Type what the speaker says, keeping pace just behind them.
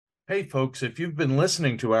Hey, folks, if you've been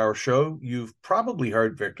listening to our show, you've probably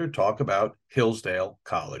heard Victor talk about Hillsdale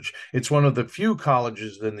College. It's one of the few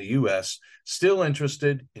colleges in the U.S. still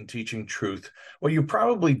interested in teaching truth. What you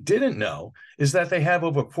probably didn't know is that they have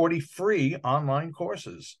over 40 free online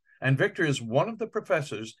courses. And Victor is one of the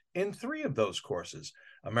professors in three of those courses: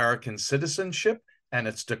 American Citizenship and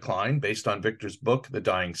Its Decline, based on Victor's book, The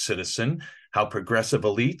Dying Citizen, How Progressive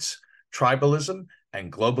Elites, Tribalism, and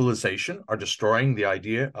Globalization Are Destroying the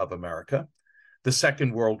Idea of America, The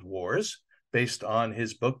Second World Wars, based on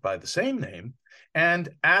his book by the same name, and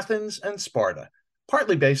Athens and Sparta,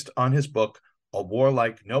 partly based on his book, A War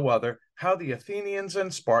Like No Other, How the Athenians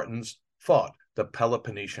and Spartans Fought the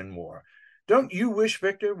Peloponnesian War. Don't you wish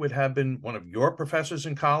Victor would have been one of your professors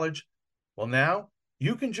in college? Well, now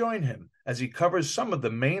you can join him as he covers some of the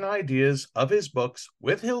main ideas of his books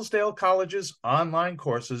with Hillsdale College's online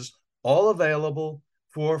courses, all available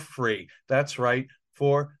for free. That's right,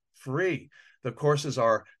 for free. The courses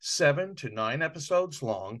are 7 to 9 episodes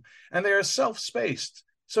long, and they are self-spaced,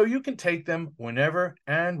 so you can take them whenever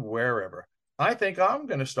and wherever. I think I'm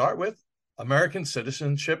going to start with American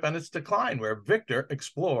Citizenship and Its Decline, where Victor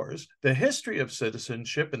explores the history of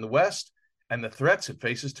citizenship in the West and the threats it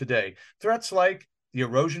faces today. Threats like the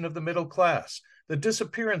erosion of the middle class, the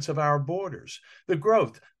disappearance of our borders, the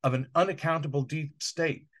growth of an unaccountable deep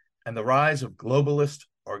state, and the rise of globalist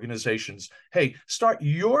organizations. Hey, start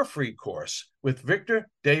your free course with Victor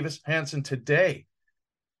Davis Hanson today.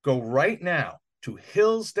 Go right now to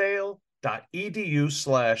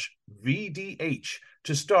hillsdale.edu/VDH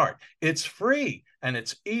to start. It's free and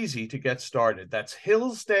it's easy to get started. That's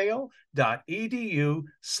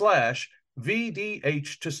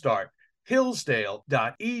hillsdale.edu/VDH to start.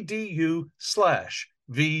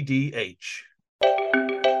 hillsdale.edu/VDH.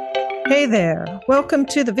 Hey there. Welcome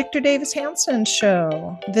to the Victor Davis Hanson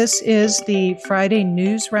Show. This is the Friday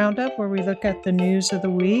News Roundup where we look at the news of the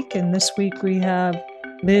week. And this week we have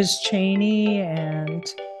Liz Cheney and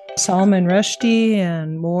Salman Rushdie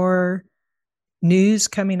and more news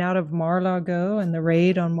coming out of Mar-a-Lago and the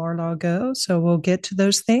raid on Mar-a-Lago. So we'll get to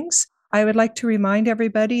those things. I would like to remind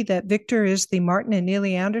everybody that Victor is the Martin and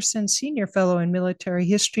Neely Anderson Senior Fellow in Military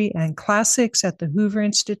History and Classics at the Hoover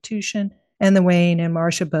Institution, and the Wayne and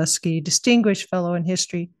Marcia Buskey Distinguished Fellow in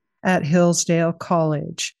History at Hillsdale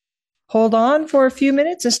College. Hold on for a few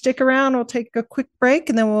minutes and stick around. We'll take a quick break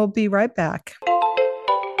and then we'll be right back.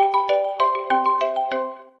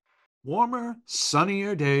 Warmer,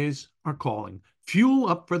 sunnier days are calling. Fuel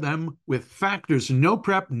up for them with Factor's no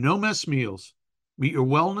prep, no mess meals. Meet your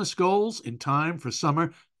wellness goals in time for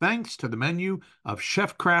summer thanks to the menu of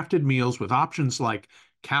chef-crafted meals with options like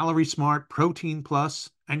Calorie Smart, Protein Plus,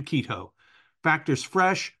 and Keto. Factor's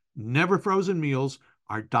fresh, never frozen meals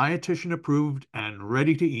are dietitian approved and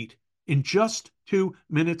ready to eat in just 2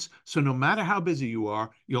 minutes. So no matter how busy you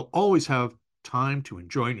are, you'll always have time to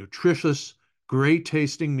enjoy nutritious, great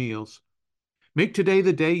tasting meals. Make today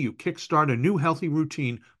the day you kickstart a new healthy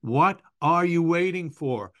routine. What are you waiting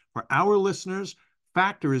for? For our listeners,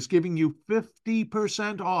 Factor is giving you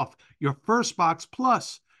 50% off your first box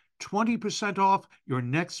plus 20% off your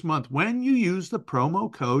next month when you use the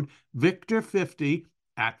promo code Victor50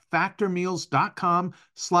 at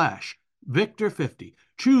factormeals.com/Victor50.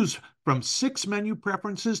 Choose from 6 menu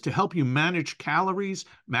preferences to help you manage calories,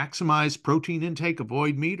 maximize protein intake,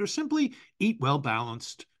 avoid meat, or simply eat well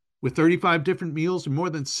balanced. With 35 different meals and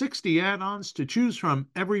more than 60 add-ons to choose from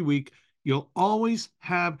every week, you'll always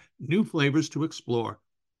have new flavors to explore.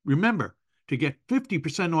 Remember, to get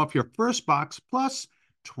 50% off your first box plus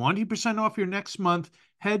 20% off your next month,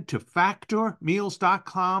 head to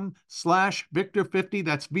factormeals.com/Victor50,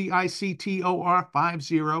 that's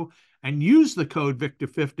VICTOR50, and use the code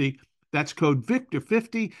Victor50. That's code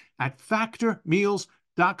Victor50 at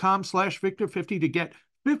factormeals.com/Victor50 to get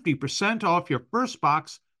 50% off your first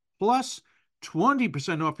box plus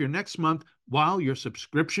 20% off your next month while your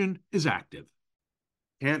subscription is active.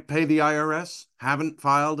 Can't pay the IRS? Haven't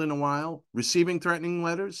filed in a while? Receiving threatening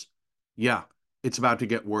letters? Yeah, it's about to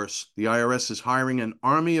get worse. The IRS is hiring an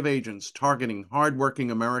army of agents targeting hardworking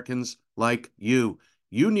Americans like you.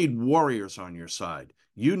 You need warriors on your side.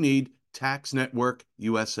 You need Tax Network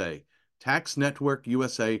USA. Tax Network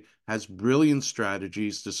USA has brilliant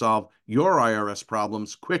strategies to solve your IRS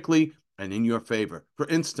problems quickly and in your favor. For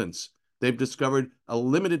instance, they've discovered a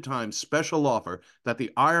limited-time special offer that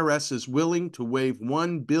the IRS is willing to waive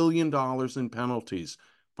 $1 billion in penalties.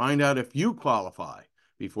 Find out if you qualify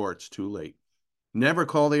before it's too late. Never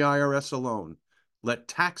call the IRS alone. Let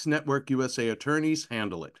Tax Network USA attorneys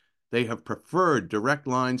handle it. They have preferred direct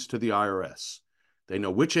lines to the IRS. They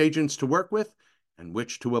know which agents to work with and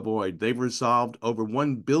which to avoid. They've resolved over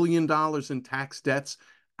 $1 billion in tax debts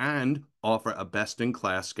and offer a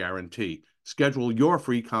best-in-class guarantee. Schedule your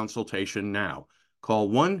free consultation now. Call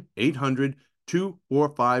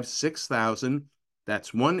 1-800-245-6000.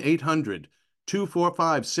 That's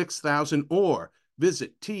 1-800-245-6000, or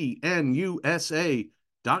visit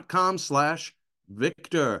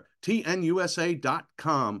tnusa.com/Victor.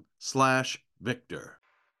 tnusa.com/Victor.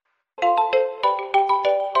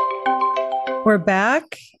 We're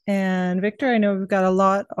back. And Victor, I know we've got a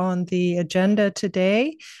lot on the agenda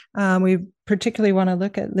today. We particularly want to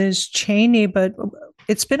look at Liz Cheney, but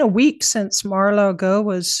it's been a week since Mar-a-Lago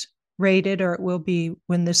was raided, or it will be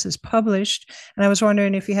when this is published. And I was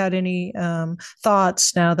wondering if you had any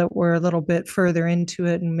thoughts now that we're a little bit further into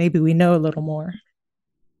it and maybe we know a little more.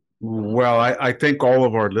 Well, I think all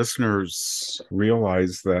of our listeners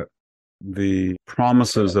realize that the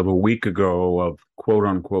promises of a week ago of quote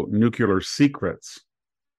unquote nuclear secrets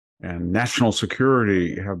and national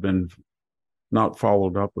security have been not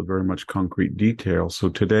followed up with very much concrete detail. So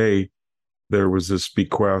today there was this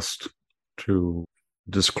bequest to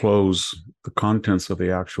disclose the contents of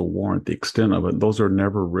the actual warrant, the extent of it. Those are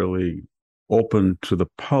never really open to the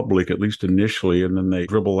public, at least initially, and then they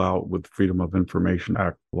dribble out with Freedom of Information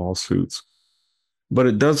Act lawsuits. But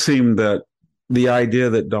it does seem that the idea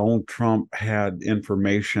that Donald Trump had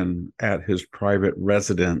information at his private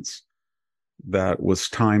residence that was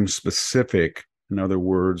time specific, in other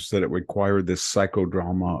words, that it required this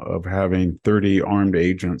psychodrama of having 30 armed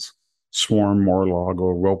agents swarm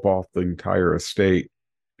Mar-a-Lago, rope off the entire estate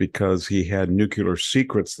because he had nuclear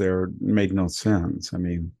secrets there, made no sense. I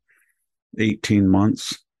mean, 18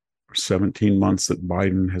 months or 17 months that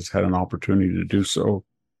Biden has had an opportunity to do so.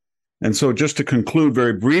 And so just to conclude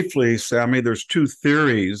very briefly, Sammy, there's two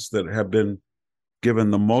theories that have been given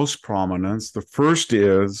the most prominence. The first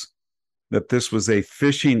is that this was a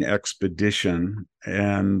fishing expedition,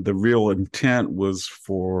 and the real intent was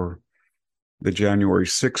for the January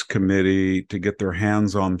 6th committee to get their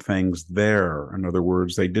hands on things there. In other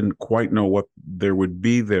words, they didn't quite know what there would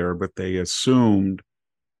be there, but they assumed,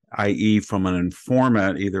 i.e., from an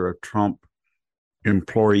informant, either a Trump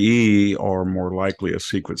employee or more likely a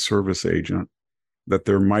Secret Service agent, that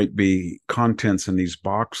there might be contents in these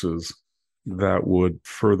boxes that would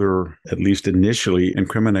further, at least initially,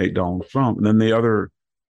 incriminate Donald Trump. And then the other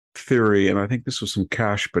theory, and I think this was from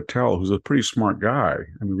Kash Patel, who's a pretty smart guy,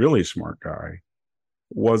 I mean, really smart guy,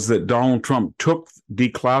 was that Donald Trump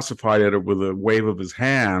declassified it with a wave of his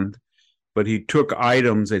hand, but he took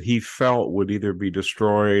items that he felt would either be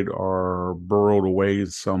destroyed or burrowed away in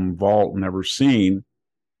some vault never seen.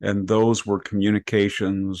 And those were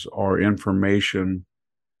communications or information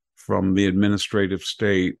from the administrative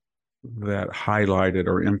state that highlighted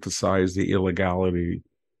or emphasized the illegality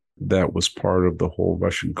that was part of the whole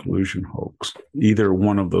Russian collusion hoax. Either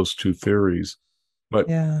one of those two theories. But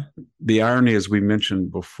yeah, the irony, as we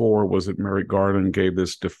mentioned before, was that Merrick Garland gave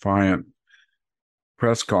this defiant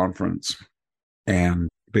press conference and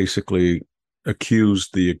basically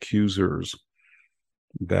accused the accusers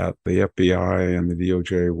that the FBI and the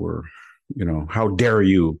DOJ were, how dare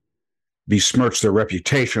you besmirch their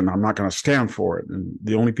reputation? I'm not going to stand for it. And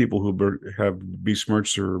the only people who have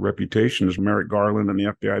besmirched their reputation is Merrick Garland and the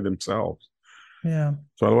FBI themselves. Yeah.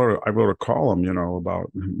 So I wrote a column, about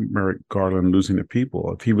Merrick Garland losing the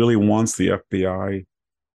people. If he really wants the FBI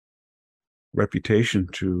reputation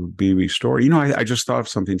to be restored, I just thought of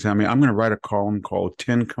something, Tammy. I'm going to write a column called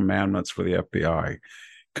 10 Commandments for the FBI.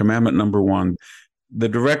 Commandment number 1, the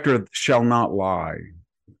director shall not lie.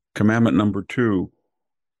 Commandment number 2,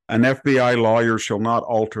 an FBI lawyer shall not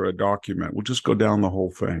alter a document. We'll just go down the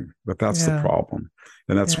whole thing. But that's the problem.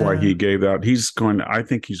 And that's why he gave that. I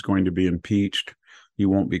think he's going to be impeached. He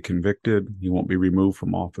won't be convicted. He won't be removed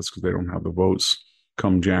from office because they don't have the votes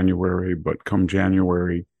come January. But come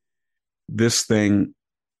January, this thing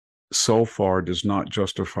so far does not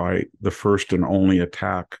justify the first and only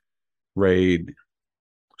attack, raid,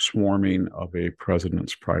 swarming of a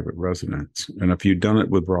president's private residence. And if you'd done it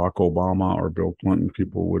with Barack Obama or Bill Clinton,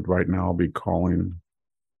 people would right now be calling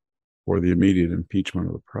for the immediate impeachment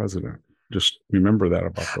of the president. Just remember that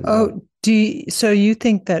about the law. So you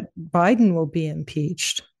think that Biden will be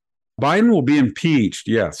impeached? Biden will be impeached,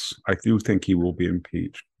 yes. I do think he will be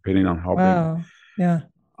impeached, depending on how big. Yeah.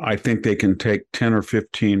 I think they can take 10 or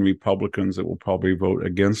 15 Republicans that will probably vote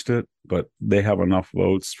against it, but they have enough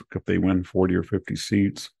votes if they win 40 or 50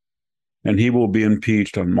 seats. And he will be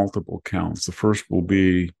impeached on multiple counts. The first will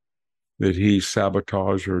be that he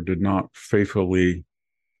sabotaged or did not faithfully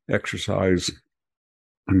exercise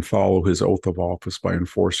and follow his oath of office by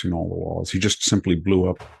enforcing all the laws. He just simply blew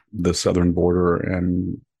up the southern border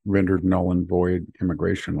and rendered null and void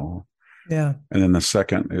immigration law. Yeah. And then the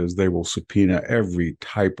second is they will subpoena every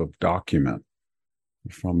type of document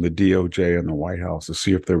from the DOJ and the White House to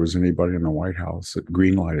see if there was anybody in the White House that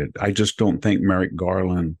greenlighted. I just don't think Merrick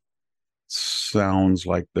Garland sounds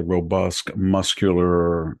like the robust,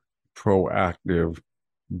 muscular, proactive,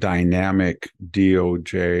 dynamic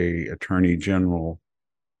DOJ Attorney General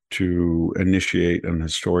to initiate an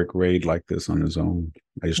historic raid like this on his own.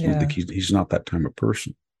 I just don't think he's not that type of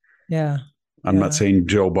person. Yeah. I'm not saying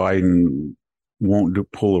Joe Biden won't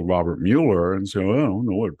pull a Robert Mueller and say, well, I don't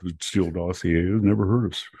know what a Steele dossier is. Never heard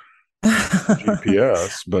of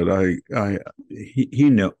GPS, but he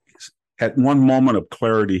knew at one moment of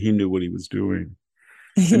clarity, he knew what he was doing.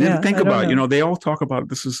 And then think about, they all talk about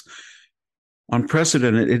this is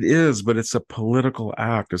unprecedented. It is, but it's a political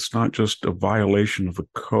act. It's not just a violation of a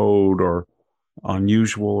code or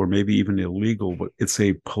unusual or maybe even illegal, but it's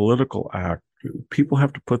a political act. People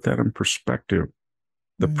have to put that in perspective.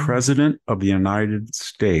 The president of the United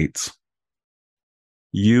States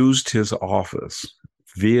used his office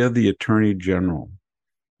via the attorney general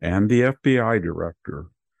and the FBI director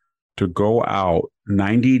to go out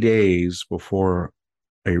 90 days before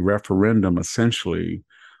a referendum, essentially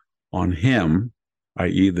on him,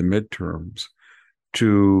 i.e. the midterms,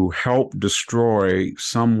 to help destroy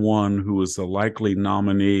someone who is the likely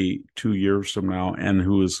nominee 2 years from now and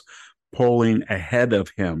who is polling ahead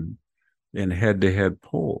of him in head-to-head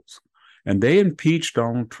polls. And they impeached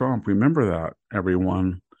Donald Trump. Remember that,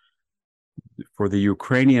 everyone, for the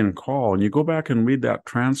Ukrainian call. And you go back and read that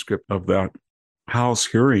transcript of that House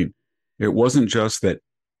hearing. It wasn't just that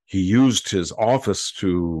he used his office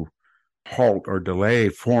to halt or delay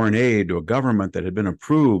foreign aid to a government that had been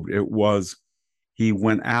approved. It was he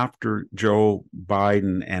went after Joe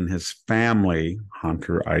Biden and his family,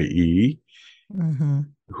 Hunter, i.e.,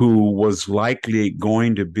 who was likely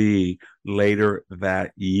going to be later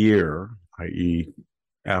that year, i.e.,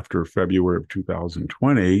 after February of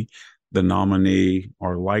 2020, the nominee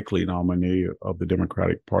or likely nominee of the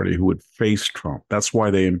Democratic Party who would face Trump. That's why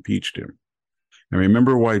they impeached him. And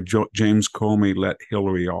remember why James Comey let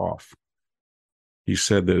Hillary off. He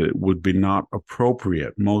said that it would be not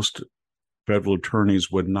appropriate. Most federal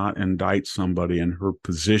attorneys would not indict somebody in her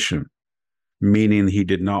position, meaning he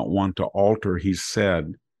did not want to alter, he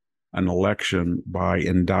said, an election by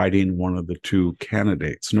indicting one of the two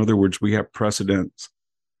candidates. In other words, we have precedents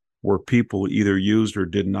where people either used or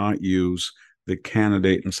did not use the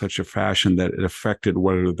candidate in such a fashion that it affected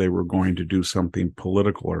whether they were going to do something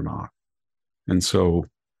political or not. And so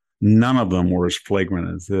none of them were as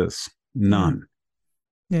flagrant as this. None.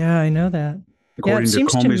 Yeah, I know that. According to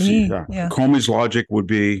Comey's logic would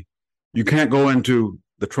be, you can't go into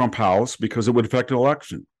the Trump house because it would affect an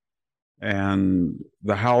election. And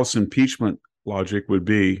the House impeachment logic would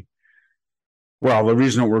be, well, the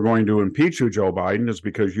reason that we're going to impeach you, Joe Biden, is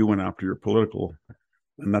because you went after your political.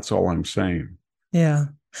 And that's all I'm saying. Yeah.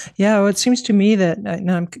 Yeah. Well, it seems to me that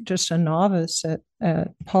I'm just a novice at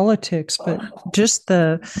politics, but just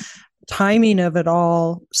the timing of it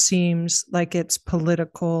all seems like it's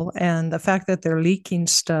political, and the fact that they're leaking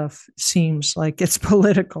stuff seems like it's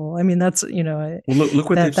political. I mean, that's look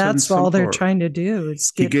what that's all they're trying to do.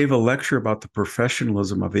 He gave a lecture about the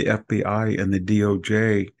professionalism of the FBI and the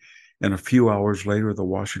DOJ, and a few hours later, the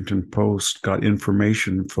Washington Post got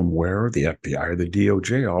information from where? The FBI or the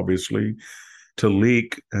DOJ, obviously, to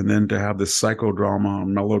leak, and then to have this psychodrama,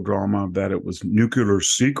 melodrama that it was nuclear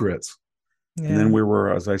secrets. Yeah. And then we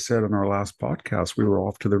were, as I said in our last podcast, we were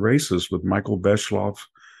off to the races with Michael Beschloff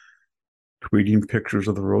tweeting pictures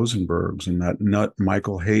of the Rosenbergs and that nut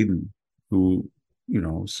Michael Hayden, who,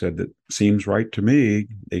 said that seems right to me.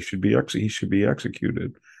 He should be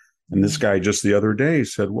executed. And this guy just the other day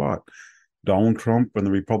said what? Donald Trump and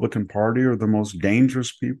the Republican Party are the most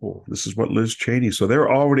dangerous people. This is what Liz Cheney. So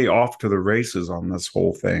they're already off to the races on this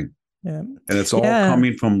whole thing. Yeah. And it's all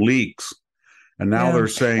coming from leaks. And now they're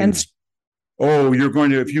saying, you're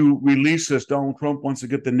going to, if you release this, Donald Trump wants to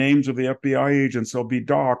get the names of the FBI agents, they'll be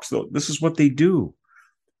doxxed. This is what they do.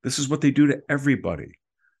 This is what they do to everybody.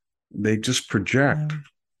 They just project.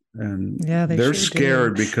 And they're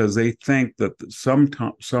scared because they think that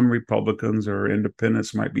some Republicans or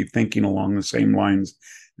independents might be thinking along the same lines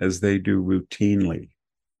as they do routinely.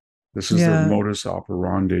 This is their modus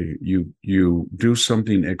operandi. You do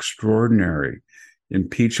something extraordinary,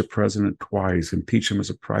 impeach a president twice, impeach him as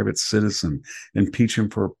a private citizen, impeach him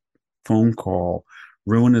for a phone call,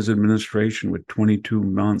 ruin his administration with 22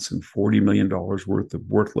 months and $40 million worth of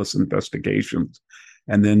worthless investigations.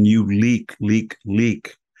 And then you leak,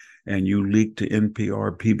 and you leak to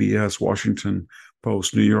NPR, PBS, Washington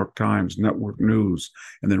Post, New York Times, Network News.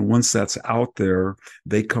 And then once that's out there,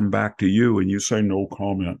 they come back to you and you say, no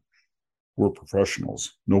comment. We're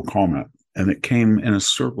professionals, no comment. And it came in a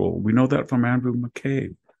circle. We know that from Andrew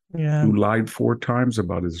McCabe, who lied 4 times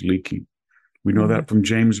about his leaking. We know that from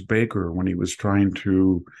James Baker when he was trying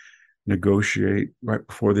to negotiate right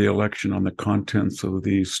before the election on the contents of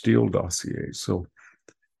the Steele dossier. So,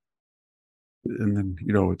 and then,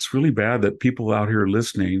 it's really bad that people out here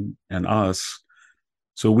listening and us,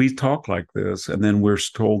 so we talk like this, and then we're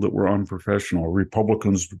told that we're unprofessional.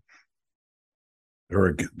 Republicans,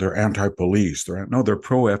 they're anti-police. They're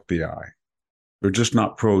pro-FBI. They're just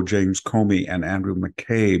not pro James Comey and Andrew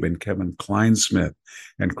McCabe and Kevin Kleinsmith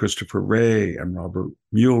and Christopher Wray and Robert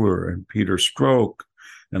Mueller and Peter Strzok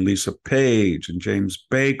and Lisa Page and James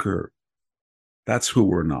Baker. That's who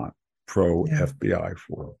we're not pro-FBI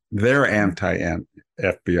for. They're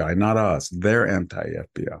anti-FBI, not us. They're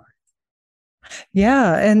anti-FBI.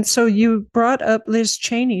 Yeah. And so you brought up Liz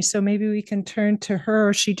Cheney. So maybe we can turn to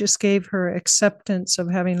her. She just gave her acceptance of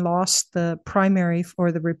having lost the primary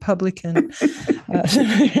for the Republican.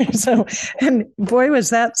 And boy,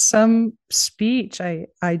 was that some speech. I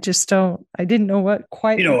didn't know what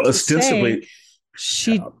quite ostensibly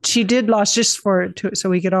say. She did lose, just so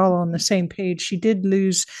we get all on the same page. She did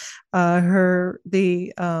lose the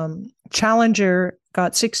challenger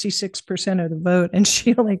got 66% of the vote, and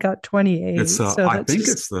she only got 28. I think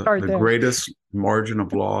it's the greatest margin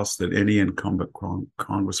of loss that any incumbent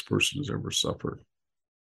congressperson has ever suffered.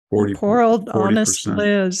 40, poor old 40%. Honest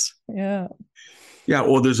Liz. Yeah. Yeah.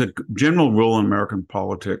 Well, there's a general rule in American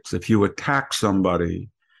politics. If you attack somebody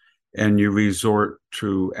and you resort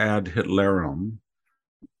to ad Hitlerum,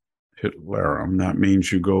 that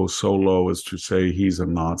means you go so low as to say he's a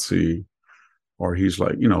Nazi, or he's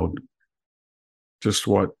like, just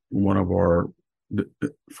what one of our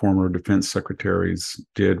former defense secretaries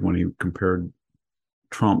did when he compared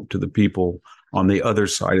Trump to the people on the other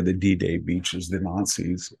side of the D-Day beaches, the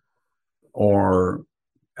Nazis, or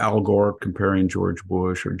Al Gore comparing George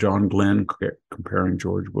Bush, or John Glenn comparing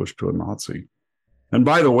George Bush to a Nazi. And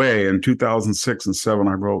by the way, in 2006 and 2007,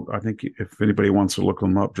 I wrote, I think if anybody wants to look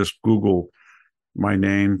them up, just Google my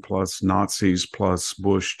name plus Nazis plus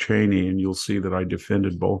Bush Cheney, and you'll see that I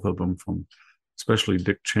defended both of them, especially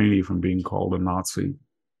Dick Cheney, from being called a Nazi.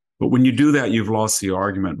 But when you do that, you've lost the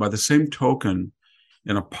argument. By the same token,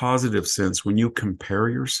 in a positive sense, when you compare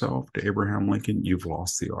yourself to Abraham Lincoln, you've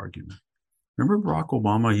lost the argument. Remember Barack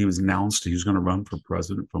Obama? He was announced he was going to run for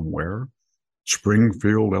president from where?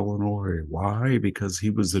 Springfield, Illinois. Why? Because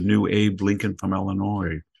he was the new Abe Lincoln from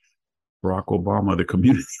Illinois. Barack Obama, the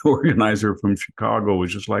community organizer from Chicago,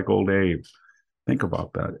 was just like old Abe. Think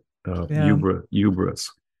about that.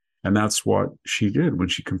 Hubris. And that's what she did when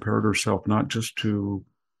she compared herself not just to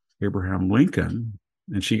Abraham Lincoln,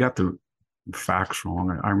 and she got the facts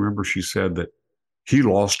wrong. I remember she said that he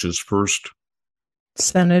lost his first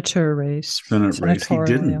Senate race. He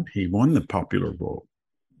didn't. Yeah. He won the popular vote.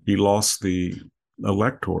 He lost the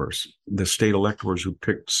state electors who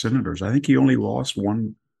picked senators. I think he only lost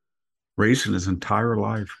one race in his entire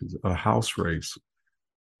life, a House race.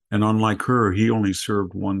 And unlike her, he only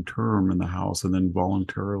served one term in the House and then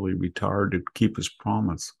voluntarily retired to keep his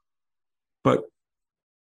promise. But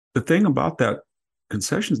the thing about that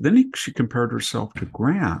concession is then she compared herself to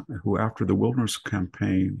Grant, who after the Wilderness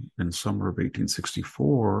Campaign in summer of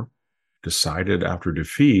 1864 decided after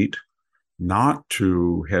defeat not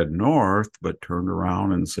to head north, but turned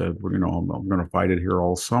around and said, I'm going to fight it here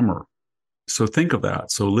all summer. So think of that.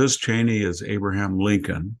 So Liz Cheney is Abraham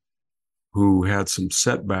Lincoln, who had some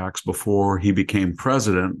setbacks before he became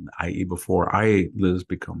president, i.e. before Liz,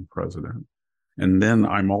 become president. And then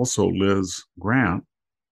I'm also Liz Grant.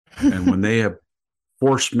 And when they have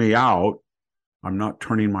forced me out, I'm not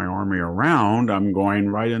turning my army around. I'm going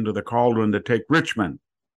right into the cauldron to take Richmond.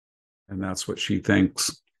 And that's what she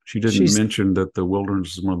thinks. She didn't mention that the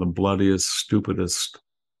Wilderness is one of the bloodiest, stupidest,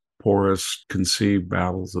 poorest conceived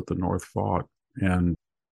battles that the North fought. And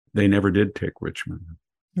they never did take Richmond.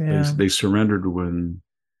 Yeah. They surrendered when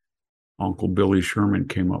Uncle Billy Sherman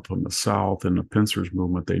came up from the South in the Pincers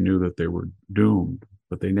movement. They knew that they were doomed,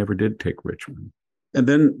 but they never did take Richmond. And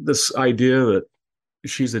then this idea that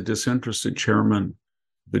she's a disinterested chairman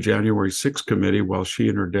of the January 6th committee, while she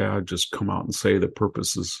and her dad just come out and say the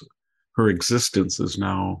purpose is her existence is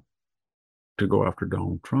now to go after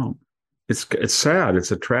Donald Trump. It's sad.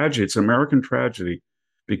 It's a tragedy. It's an American tragedy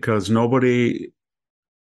because nobody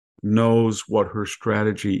knows what her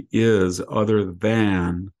strategy is other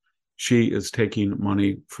than She is taking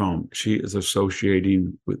money from, she is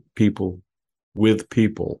associating with people.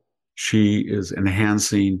 She is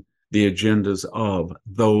enhancing the agendas of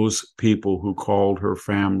those people who called her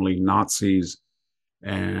family Nazis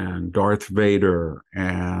and Darth Vader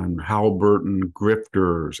and Halliburton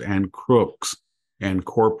grifters and crooks and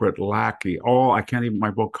corporate lackey. I can't even, my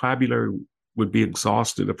vocabulary would be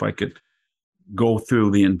exhausted if I could go through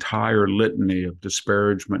the entire litany of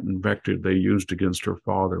disparagement and invective they used against her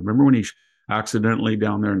father. Remember when he accidentally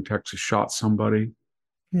down there in Texas shot somebody?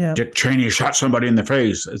 Yeah. Dick Cheney shot somebody in the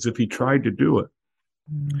face as if he tried to do it.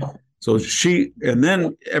 So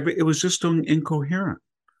it was just incoherent.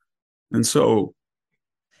 And so,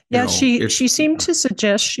 yeah, she seemed to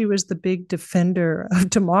suggest she was the big defender of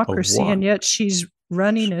democracy, and yet she's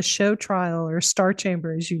running a show trial or star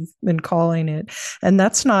chamber, as you've been calling it. And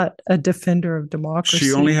that's not a defender of democracy.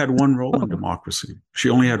 She only had one role in democracy. She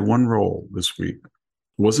only had one role this week. It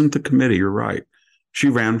wasn't the committee, you're right. She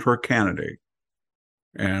ran for a candidate.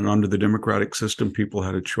 And under the democratic system, people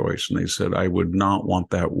had a choice. And they said, I would not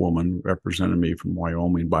want that woman representing me from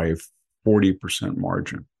Wyoming by a 40%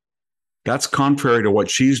 margin. That's contrary to what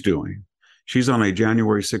she's doing. She's on a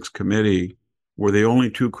January 6th committee where the only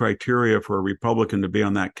two criteria for a Republican to be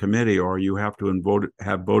on that committee are you have to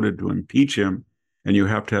have voted to impeach him, and you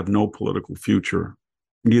have to have no political future.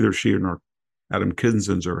 Neither she nor Adam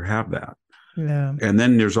Kinzinger have that. Yeah. And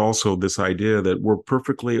then there's also this idea that we're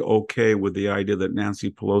perfectly okay with the idea that Nancy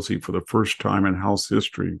Pelosi, for the first time in House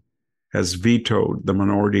history, has vetoed the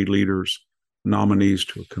minority leader's nominees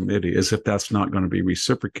to a committee, as if that's not going to be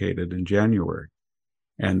reciprocated in January.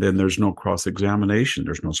 And then there's no cross-examination.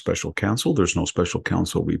 There's no special counsel. There's no special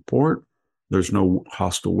counsel report. There's no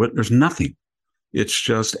hostile witness. There's nothing. It's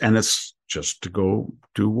just to go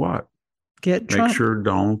do what? Make sure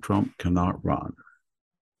Donald Trump cannot run.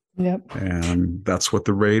 Yep. And that's what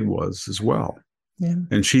the raid was as well. Yeah.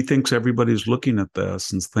 And she thinks everybody's looking at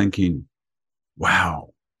this and thinking,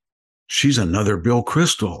 wow, she's another Bill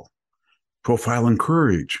Kristol, profile and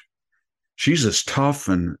courage. She's as tough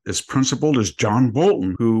and as principled as John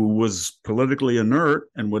Bolton, who was politically inert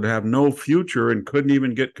and would have no future and couldn't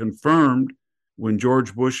even get confirmed when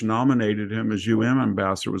George Bush nominated him as UN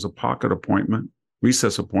ambassador. It was a pocket appointment,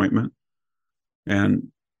 recess appointment. And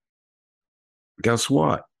guess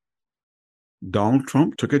what? Donald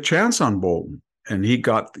Trump took a chance on Bolton, and he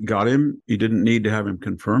got him. He didn't need to have him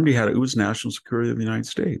confirmed. It was national security of the United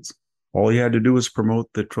States. All he had to do was promote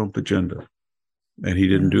the Trump agenda. And he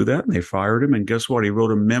didn't do that, and they fired him. And guess what? He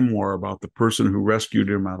wrote a memoir about the person who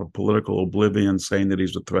rescued him out of political oblivion, saying that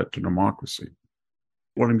he's a threat to democracy.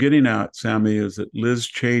 What I'm getting at, Sammy, is that Liz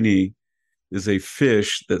Cheney is a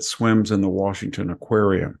fish that swims in the Washington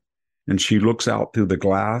Aquarium, and she looks out through the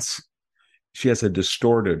glass. She has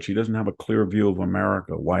she doesn't have a clear view of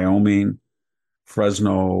America, Wyoming,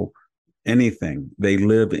 Fresno, anything. They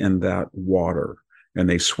live in that water. And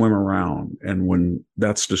they swim around. And when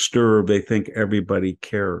that's disturbed, they think everybody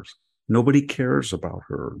cares. Nobody cares about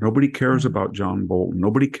her. Nobody cares about John Bolton.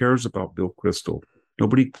 Nobody cares about Bill Kristol.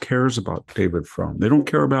 Nobody cares about David Frum. They don't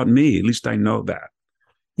care about me. At least I know that.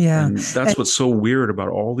 Yeah. And that's what's so weird about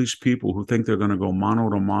all these people who think they're going to go mano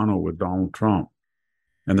to mano with Donald Trump.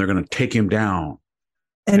 And they're going to take him down.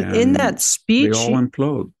 And in that speech, they all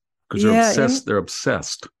implode because they're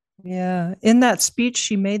obsessed. Yeah. In that speech,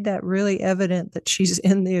 she made that really evident that she's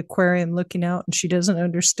in the aquarium looking out and she doesn't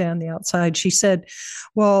understand the outside. She said,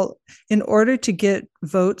 well, in order to get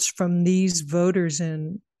votes from these voters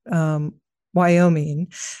in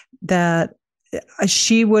Wyoming, that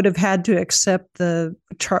she would have had to accept the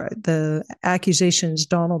accusations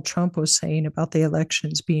Donald Trump was saying about the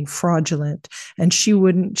elections being fraudulent, and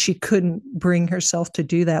she couldn't bring herself to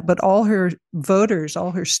do that. But all her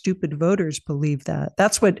stupid voters believed that.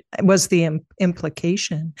 That's what was the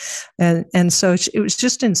implication, and so it was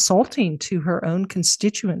just insulting to her own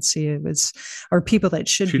constituency. It was, or people that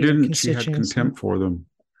should be her constituency. She had contempt for them.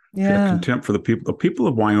 Yeah. She had contempt for the people. The people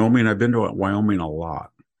of Wyoming. I've been to Wyoming a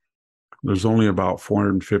lot. There's only about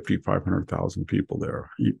 500,000 people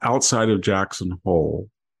there. Outside of Jackson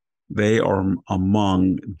Hole, they are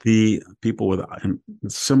among the people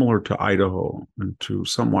similar to Idaho and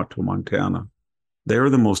somewhat to Montana. They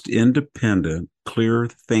are the most independent,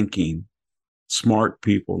 clear-thinking, smart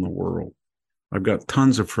people in the world. I've got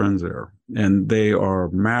tons of friends there, and they are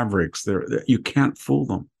mavericks. You can't fool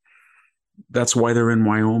them. That's why they're in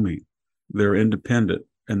Wyoming. They're independent.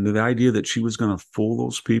 And the idea that she was going to fool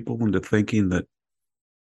those people into thinking that,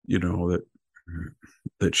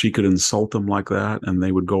 that she could insult them like that and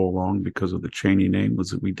they would go along because of the Cheney name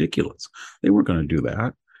was ridiculous. They weren't going to do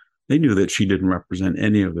that. They knew that she didn't represent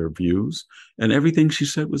any of their views, and everything she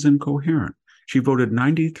said was incoherent. She voted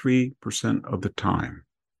 93% of the time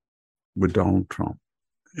with Donald Trump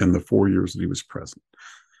in the 4 years that he was president.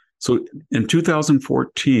 So in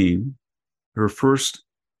 2014, her first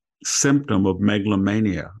symptom of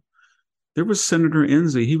megalomania, there was Senator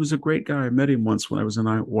Enzi. He was a great guy. I met him once when I was in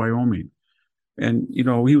Wyoming. And, you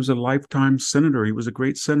know, he was a lifetime senator. He was a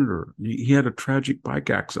great senator. He had a tragic bike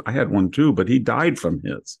accident. I had one too, but he died from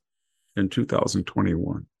his in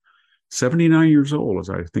 2021. 79 years old, as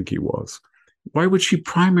I think he was. Why would she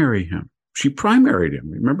primary him? She primaried him.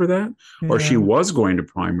 Remember that? Yeah. Or she was going to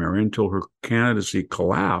primary until her candidacy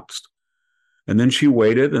collapsed. And then she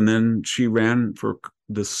waited, and then she ran for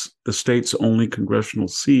the state's only congressional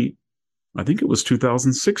seat. I think it was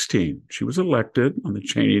 2016. She was elected on the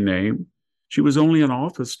Cheney name. She was only in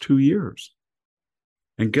office 2 years.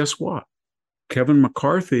 And guess what? Kevin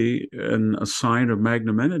McCarthy, in a sign of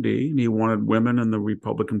magnanimity, he wanted women in the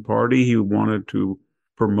Republican Party. He wanted to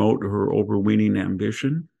promote her overweening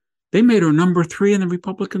ambition. They made her number 3 in the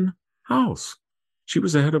Republican House. She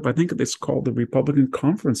was the head of, I think it's called the Republican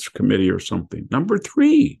Conference Committee or something. Number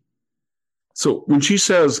 3. So when she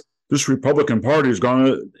says this Republican Party is going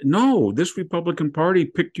to, no, this Republican Party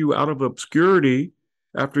picked you out of obscurity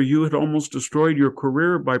after you had almost destroyed your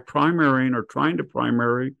career by primarying or trying to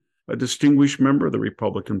primary a distinguished member of the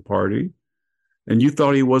Republican Party. And you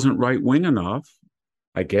thought he wasn't right-wing enough,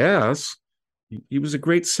 I guess. He was a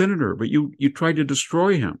great senator, but you tried to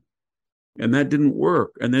destroy him. And that didn't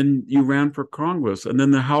work. And then you ran for Congress. And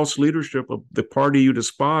then the House leadership of the party you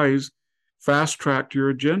despise fast-tracked your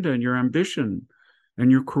agenda and your ambition and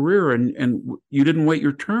your career. And you didn't wait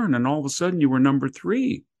your turn. And all of a sudden, you were number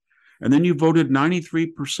 3. And then you voted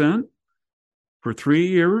 93% for 3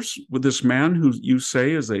 years with this man who you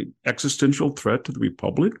say is an existential threat to the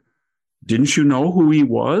Republic. Didn't you know who he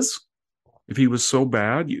was? If he was so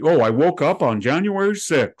bad? I woke up on January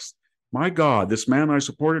 6th. My God, this man I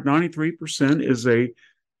supported 93% is a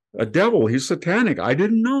devil. He's satanic. I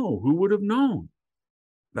didn't know. Who would have known?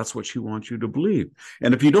 That's what she wants you to believe.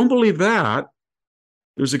 And if you don't believe that,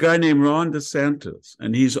 there's a guy named Ron DeSantis,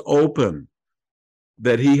 and he's open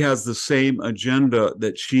that he has the same agenda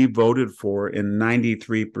that she voted for in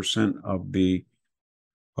 93% of the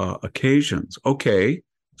occasions. Okay,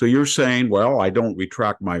 so you're saying, well, I don't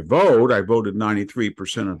retract my vote. I voted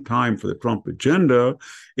 93% of the time for the Trump agenda.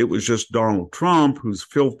 It was just Donald Trump whose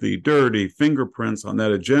filthy, dirty fingerprints on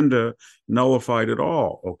that agenda nullified it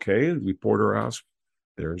all. Okay, the reporter asked,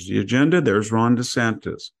 there's the agenda. There's Ron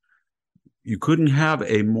DeSantis. You couldn't have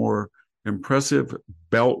a more impressive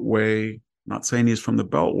Beltway, not saying he's from the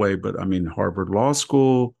Beltway, but I mean, Harvard Law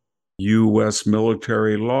School, U.S.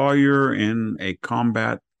 military lawyer in a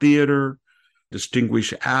combat theater,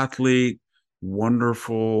 distinguished athlete,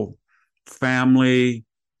 wonderful family.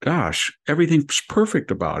 Gosh, everything's perfect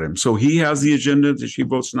about him. So he has the agenda that she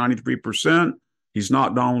votes 93%. He's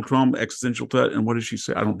not Donald Trump, existential threat. And what does she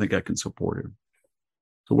say? I don't think I can support him.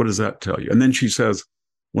 So what does that tell you? And then she says,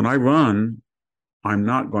 when I run, I'm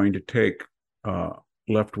not going to take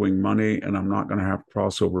left-wing money, and I'm not going to have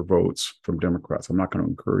crossover votes from Democrats. I'm not going to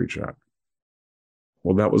encourage that.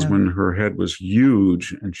 Well, that was when her head was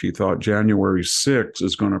huge, and she thought January 6th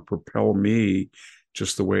is going to propel me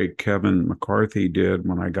just the way Kevin McCarthy did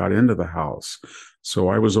when I got into the House. So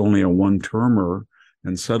I was only a one-termer,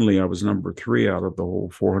 and suddenly I was number 3 out of the whole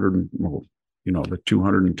 400, the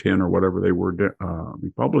 210 or whatever they were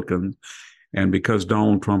Republicans. And because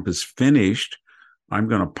Donald Trump is finished, I'm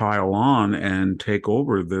going to pile on and take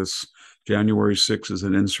over this. January 6th is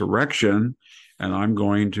an insurrection, and I'm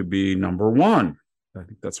going to be number 1. I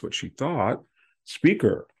think that's what she thought,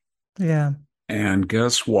 speaker. Yeah. And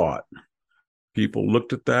guess what? People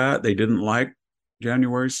looked at that. They didn't like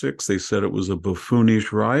January 6th. They said it was a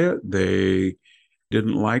buffoonish riot. They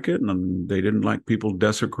didn't like it, and they didn't like people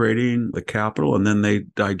desecrating the Capitol. And then they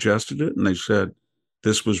digested it, and they said,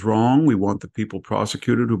 this was wrong. We want the people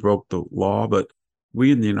prosecuted who broke the law, but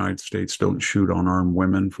we in the United States don't shoot unarmed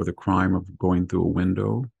women for the crime of going through a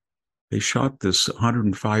window. They shot this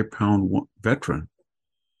 105-pound veteran.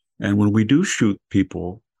 And when we do shoot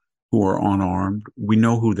people who are unarmed, we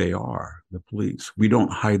know who they are, the police. We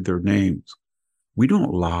don't hide their names. We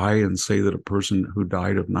don't lie and say that a person who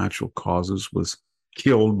died of natural causes was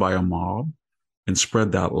killed by a mob and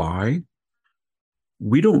spread that lie.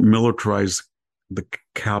 We don't militarize the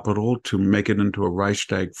Capitol to make it into a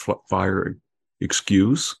Reichstag fire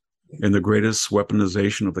excuse and the greatest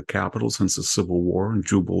weaponization of the Capitol since the Civil War and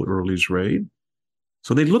Jubal Early's raid.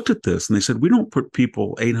 So they looked at this and they said, we don't put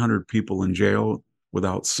 800 people in jail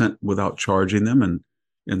without charging them and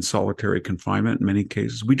in solitary confinement in many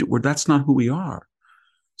cases. That's not who we are.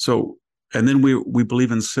 So, and then we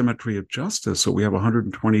believe in symmetry of justice. So we have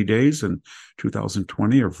 120 days in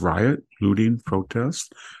 2020 of riot, looting,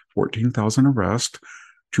 protest, 14,000 arrests,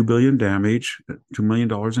 $2 billion damage, $2 million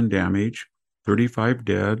in damage, 35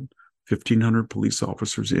 dead, 1,500 police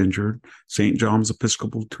officers injured, St. John's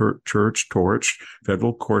Episcopal Church torched,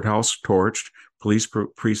 federal courthouse torched, police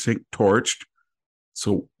precinct torched.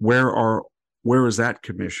 So where is that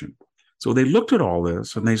commission? So they looked at all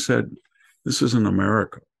this and they said, this isn't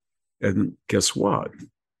America. And guess what?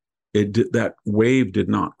 That wave did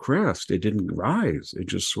not crest. It didn't rise. It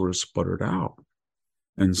just sort of sputtered out.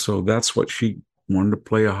 And so that's what she wanted to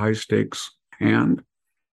play a high stakes hand,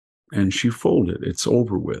 and she folded. It's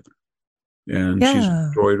over with. And she's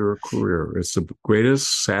enjoyed her career. It's the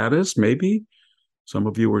greatest, saddest, maybe. Some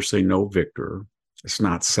of you are saying, no, Victor, it's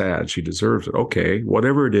not sad. She deserves it. Okay,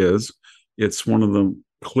 whatever it is, it's one of the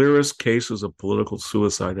clearest cases of political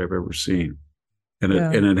suicide I've ever seen. And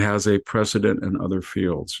it has a precedent in other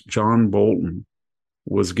fields. John Bolton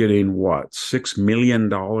was getting what, $6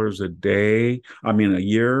 million a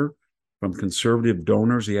year from conservative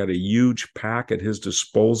donors. He had a huge PAC at his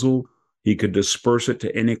disposal. He could disperse it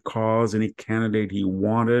to any cause, any candidate he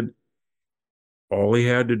wanted. All he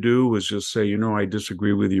had to do was just say, I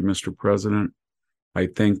disagree with you, Mr. President. I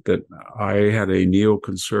think that I had a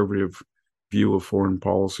neoconservative view of foreign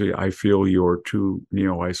policy. I feel you're too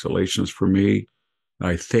neo-isolationist for me.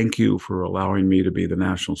 I thank you for allowing me to be the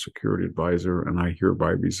national security advisor, and I hereby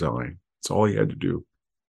resign. That's all he had to do,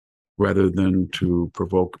 rather than to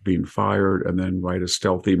provoke being fired and then write a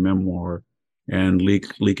stealthy memoir and leak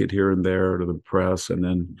it here and there to the press, and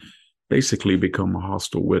then basically become a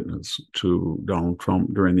hostile witness to Donald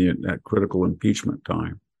Trump during that critical impeachment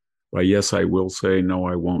time. By yes, I will say, no,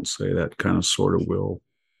 I won't say, that kind of sort of will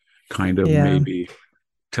kind of maybe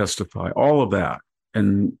testify, all of that.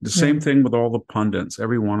 And the same thing with all the pundits,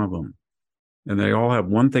 every one of them. And they all have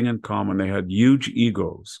one thing in common. They had huge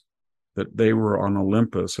egos, that they were on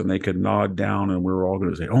Olympus and they could nod down and we were all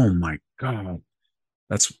going to say, oh my God,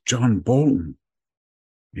 that's John Bolton.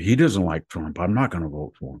 He doesn't like Trump. I'm not going to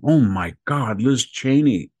vote for him. Oh my God, Liz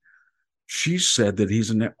Cheney. She said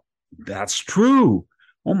that that's true.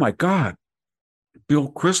 Oh my God. Bill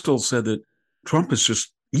Kristol said that Trump is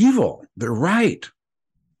just evil. They're right.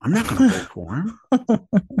 I'm not going to vote for him.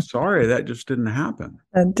 Sorry, that just didn't happen.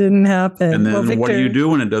 That didn't happen. And then what do you do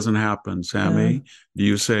when it doesn't happen, Sammy? Do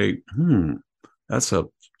you say, that's a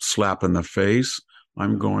slap in the face.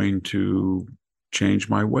 I'm going to change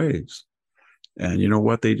my ways. And you know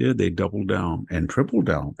what they did? They doubled down and tripled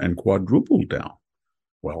down and quadrupled down.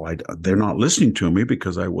 Well, they're not listening to me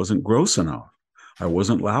because I wasn't gross enough. I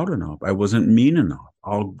wasn't loud enough. I wasn't mean enough.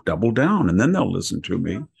 I'll double down and then they'll listen to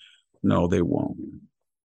me. No, they won't.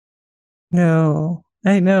 No,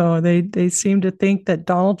 I know. They seem to think that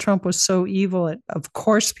Donald Trump was so evil. Of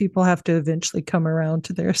course, people have to eventually come around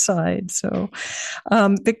to their side. So,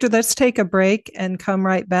 Victor, let's take a break and come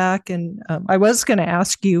right back. And I was going to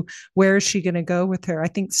ask you, where is she going to go with her? I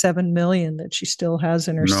think $7 million that she still has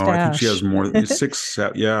in her stash. No, I think she has more than 6.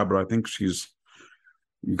 Yeah, but I think she's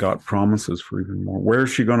got promises for even more. Where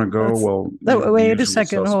is she going to go? Wait a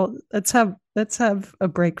second. Hold. Let's have a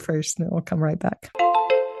break first, and then we'll come right back.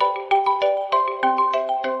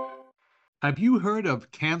 Have you heard of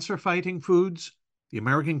cancer-fighting foods? The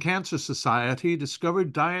American Cancer Society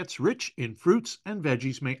discovered diets rich in fruits and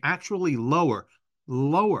veggies may actually lower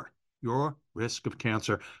your risk of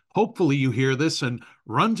cancer. Hopefully you hear this and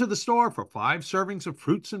run to the store for 5 servings of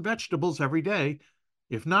fruits and vegetables every day.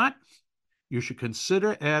 If not, you should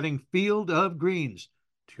consider adding Field of Greens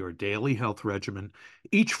to your daily health regimen.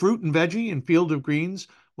 Each fruit and veggie in Field of Greens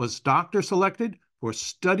was doctor selected for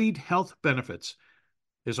studied health benefits.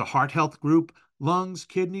 There's a heart health group, lungs,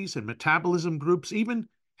 kidneys, and metabolism groups, even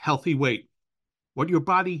healthy weight. What your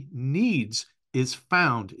body needs is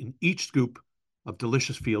found in each scoop of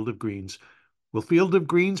delicious Field of Greens. Will Field of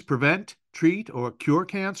Greens prevent, treat, or cure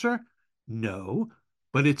cancer? No,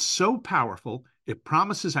 but it's so powerful, it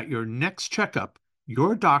promises at your next checkup,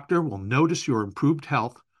 your doctor will notice your improved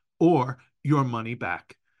health or your money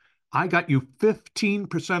back. I got you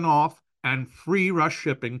 15% off and free rush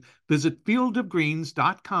shipping. Visit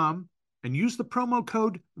fieldofgreens.com and use the promo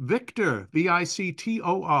code VICTOR,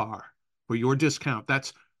 VICTOR, for your discount.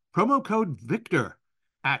 That's promo code VICTOR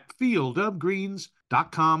at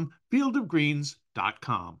fieldofgreens.com,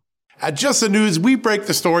 fieldofgreens.com. At Just the News, we break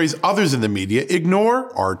the stories others in the media ignore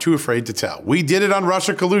or are too afraid to tell. We did it on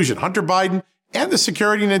Russia collusion, Hunter Biden, and the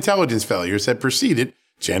security and intelligence failures that preceded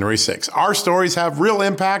January 6th. Our stories have real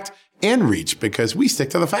impact and reach because we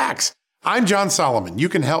stick to the facts. I'm John Solomon. You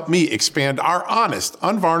can help me expand our honest,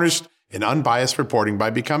 unvarnished, and unbiased reporting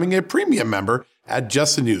by becoming a premium member at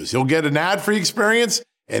Just the News. You'll get an ad-free experience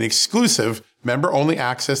and exclusive member-only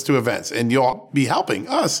access to events, and you'll be helping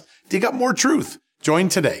us dig up more truth. Join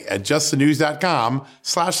today at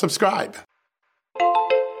justthenews.com/subscribe.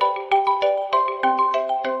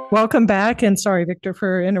 Welcome back. And sorry, Victor,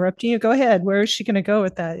 for interrupting you. Go ahead. Where is she going to go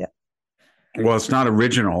with that? Well, it's not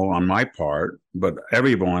original on my part, but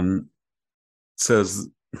everyone says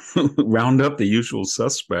round up the usual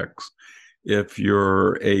suspects if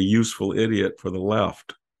you're a useful idiot for the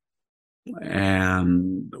left.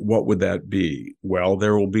 And what would that be? Well,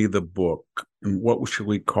 there will be the book. And what should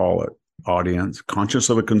we call it, audience? Conscious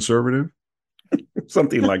of a Conservative?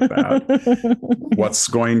 Something like that. What's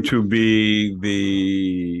going to be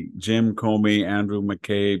the Jim Comey, Andrew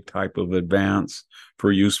McCabe type of advance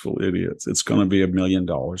for useful idiots? It's going to be $1 million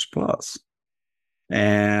plus.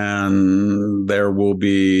 And there will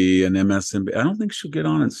be an MSNBC. I don't think she'll get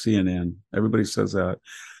on at CNN. Everybody says that.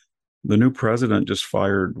 The new president just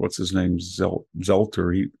fired, what's his name,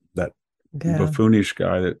 Zelter, that buffoonish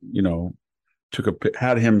guy that,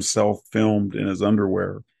 had himself filmed in his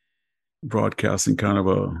underwear, broadcasting kind of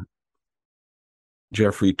a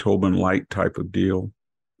Jeffrey Tobin light type of deal.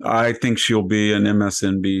 I think she'll be an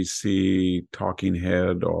MSNBC talking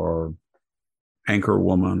head or anchor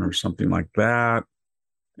woman or something like that.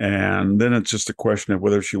 And then it's just a question of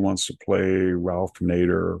whether she wants to play Ralph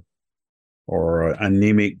Nader or an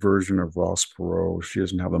anemic version of Ross Perot. She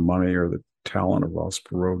doesn't have the money or the talent of Ross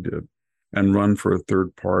Perot did, and run for a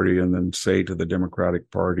third party and then say to the Democratic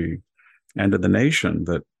Party and to the nation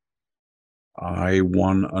that I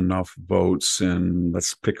won enough votes in,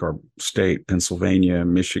 let's pick our state, Pennsylvania,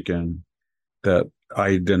 Michigan, that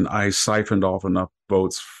I siphoned off enough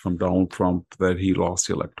votes from Donald Trump that he lost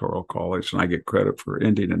the Electoral College, and I get credit for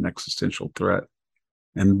ending an existential threat.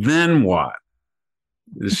 And then what?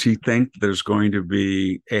 Does she think there's going to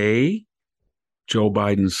be Joe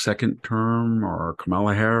Biden's second term, or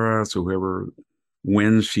Kamala Harris, or whoever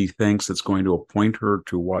wins, she thinks it's going to appoint her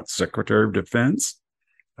to what, Secretary of Defense?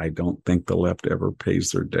 I don't think the left ever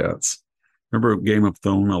pays their debts. Remember Game of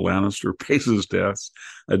Thrones, a Lannister pays his debts.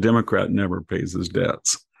 A Democrat never pays his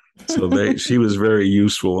debts. So she was very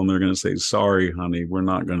useful, and they're going to say, sorry, honey, we're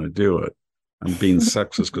not going to do it. I'm being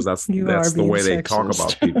sexist because that's the way sexist. They talk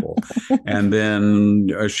about people. And then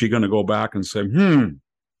is she going to go back and say,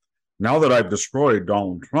 now that I've destroyed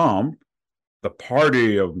Donald Trump, the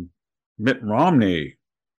party of Mitt Romney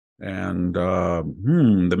and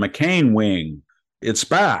the McCain wing, it's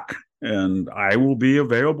back, and I will be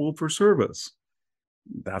available for service.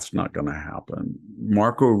 That's not going to happen.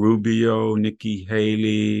 Marco Rubio, Nikki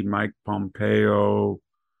Haley, Mike Pompeo,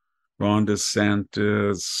 Ron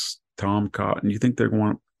DeSantis, Tom Cotton. You think they're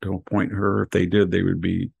going to appoint her? If they did, they would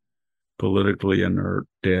be politically inert,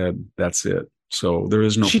 dead. That's it. So there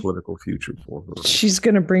is no political future for her. She's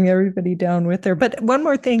going to bring everybody down with her. But one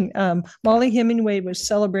more thing, Molly Hemingway was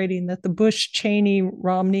celebrating that the Bush, Cheney,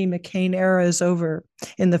 Romney, McCain era is over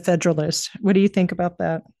in the Federalist. What do you think about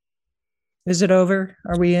that? Is it over?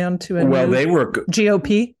 Are we on to a new they were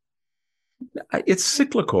GOP? It's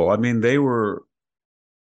cyclical. I mean, they were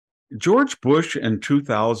George Bush in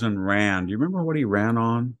 2000 ran. Do you remember what he ran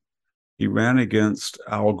on? He ran against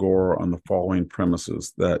Al Gore on the following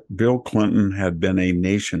premises: that Bill Clinton had been a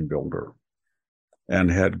nation builder and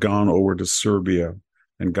had gone over to Serbia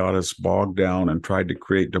and got us bogged down and tried to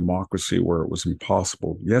create democracy where it was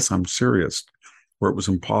impossible. Yes, I'm serious. Where it was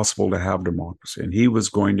impossible to have democracy. And he was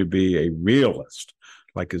going to be a realist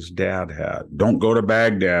like his dad had. Don't go to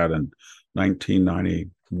Baghdad in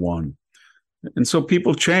 1991. And so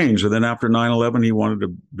people changed. And then after 9/11, he wanted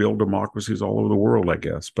to build democracies all over the world, I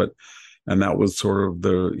guess. And that was sort of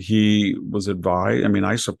he was advised. I mean,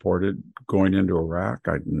 I supported going into Iraq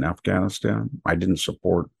and Afghanistan. I didn't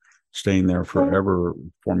support staying there forever,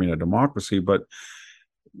 forming a democracy, but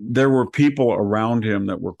there were people around him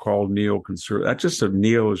that were called neoconservatives.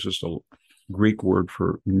 Neo is just a Greek word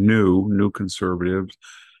for new conservatives.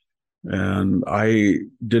 And I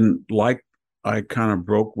kind of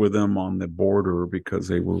broke with them on the border because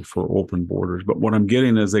they were for open borders. But what I'm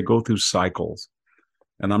getting is they go through cycles.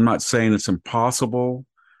 And I'm not saying it's impossible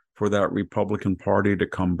for that Republican Party to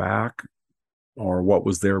come back, or what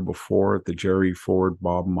was there before at the Jerry Ford,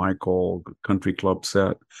 Bob Michael country club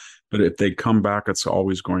set. But if they come back, it's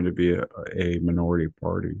always going to be a minority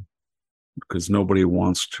party, because nobody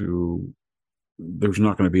wants to. There's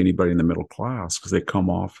not going to be anybody in the middle class, because they come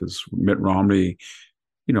off as Mitt Romney,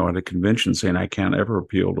 at a convention saying, I can't ever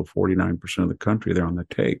appeal to 49% of the country. They're on the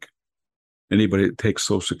take. Anybody that takes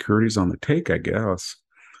Social Security is on the take, I guess.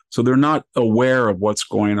 So they're not aware of what's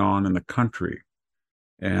going on in the country.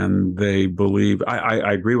 And they believe,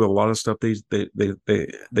 I agree with a lot of stuff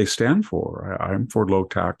they stand for. I'm for low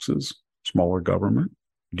taxes, smaller government,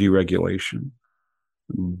 deregulation,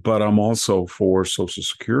 but I'm also for Social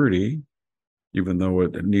Security, even though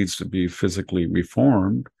it needs to be physically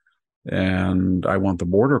reformed. And I want the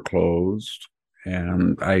border closed.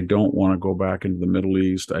 And I don't want to go back into the Middle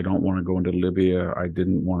East. I don't want to go into Libya. I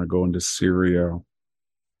didn't want to go into Syria.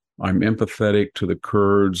 I'm empathetic to the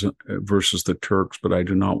Kurds versus the Turks, but I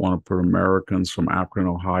do not want to put Americans from Akron,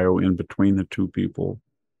 Ohio in between the two people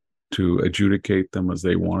to adjudicate them as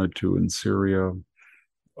they wanted to in Syria.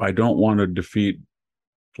 I don't want to defeat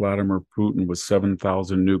Vladimir Putin with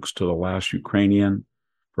 7,000 nukes to the last Ukrainian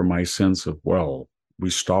for my sense of, well, we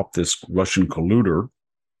stopped this Russian colluder.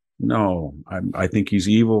 No, I think he's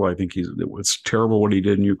evil. I think it's terrible what he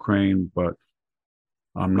did in Ukraine, but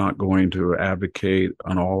I'm not going to advocate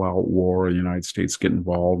an all-out war. The United States get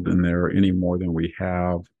involved in there any more than we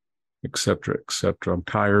have, et cetera, et cetera. I'm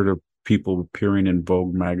tired of people appearing in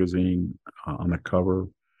Vogue magazine on the cover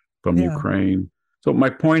from Ukraine. So my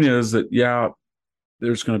point is that,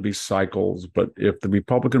 there's going to be cycles, but if the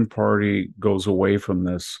Republican Party goes away from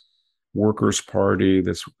this workers' party,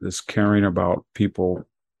 this caring about people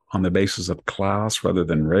on the basis of class rather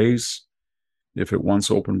than race, if it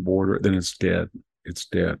wants open border, then it's dead. It's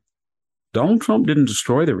dead. Donald Trump didn't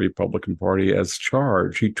destroy the Republican Party as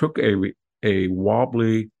charged. He took a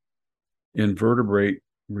wobbly invertebrate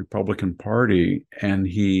Republican Party and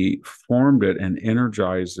he formed it and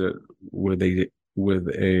energized it with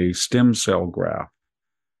a stem cell graft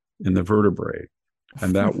in the vertebrae.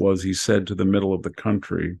 And that was, he said to the middle of the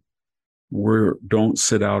country, don't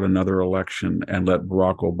sit out another election and let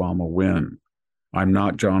Barack Obama win. I'm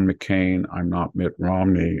not John McCain. I'm not Mitt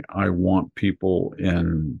Romney. I want people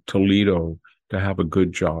in Toledo to have a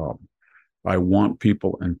good job. I want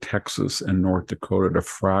people in Texas and North Dakota to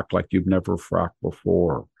frack like you've never fracked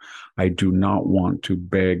before. I do not want to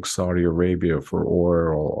beg Saudi Arabia for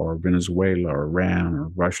oil or Venezuela or Iran or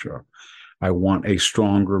Russia. I want a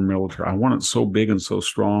stronger military. I want it so big and so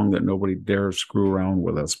strong that nobody dares screw around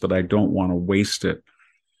with us, but I don't want to waste it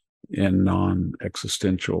in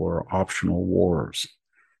non-existential or optional wars.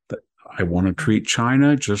 I want to treat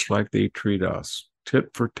China just like they treat us, tit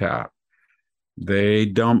for tat. They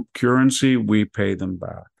dump currency, we pay them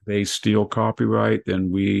back. They steal copyright, then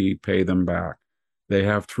we pay them back. They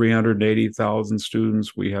have 380,000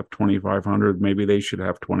 students, we have 2,500. Maybe they should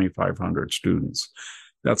have 2,500 students.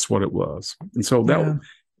 That's what it was. And so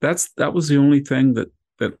that was the only thing that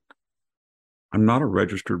I'm not a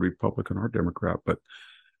registered Republican or Democrat, but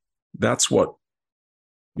that's what,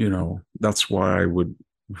 that's why I would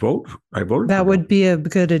vote. I voted. That would be a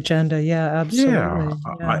good agenda. Yeah, absolutely.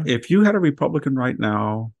 Yeah. If you had a Republican right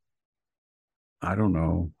now, I don't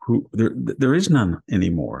know who there is none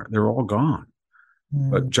anymore. They're all gone.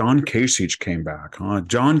 But John Kasich came back, huh?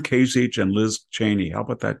 John Kasich and Liz Cheney. How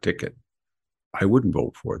about that ticket? I wouldn't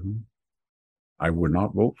vote for them. I would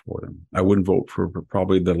not vote for them. I wouldn't vote for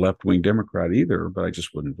probably the left-wing Democrat either, but I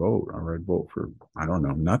just wouldn't vote. Or I'd vote for, I don't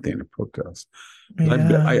know, nothing to protest.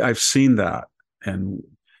 Yeah. I've seen that. And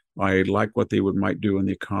I like what they might do in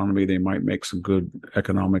the economy. They might make some good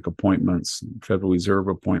economic appointments, Federal Reserve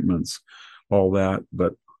appointments, all that.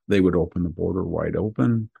 But they would open the border wide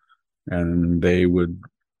open. And they would,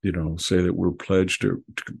 say that we're pledged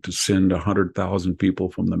to send 100,000 people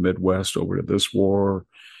from the Midwest over to this war.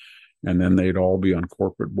 And then they'd all be on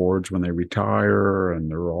corporate boards when they retire. And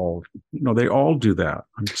they're all, they all do that.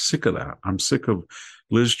 I'm sick of that. I'm sick of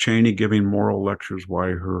Liz Cheney giving moral lectures while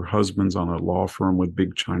her husband's on a law firm with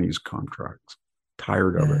big Chinese contracts.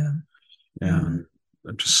 Tired of it. And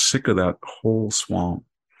I'm just sick of that whole swamp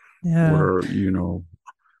where,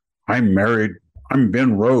 I'm married. I'm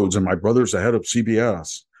Ben Rhodes and my brother's the head of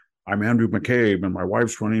CBS. I'm Andrew McCabe and my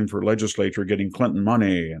wife's running for legislature getting Clinton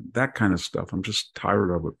money and that kind of stuff. I'm just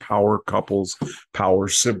tired of it. Power couples, power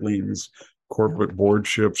siblings, corporate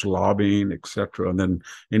boardships, lobbying, etc. And then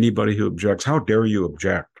anybody who objects, how dare you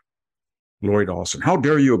object? Lloyd Austin, how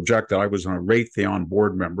dare you object that I was a Raytheon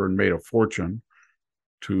board member and made a fortune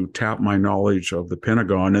to tap my knowledge of the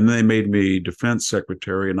Pentagon. And they made me defense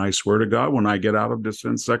secretary. And I swear to God, when I get out of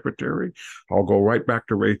defense secretary, I'll go right back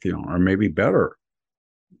to Raytheon or maybe better.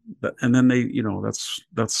 And then they,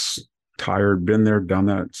 that's tired, been there, done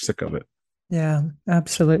that, sick of it. Yeah,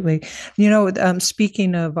 absolutely.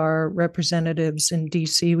 Speaking of our representatives in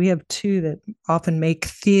DC, we have two that often make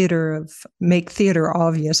theater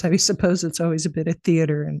obvious. I suppose it's always a bit of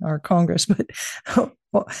theater in our Congress, but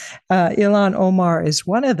Well, Ilhan Omar is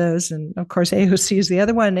one of those. And of course, AOC is the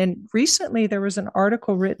other one. And recently there was an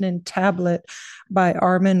article written in Tablet by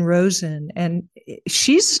Armin Rosen. And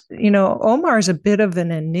she's, Omar is a bit of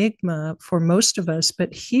an enigma for most of us,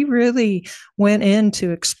 but he really went in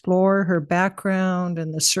to explore her background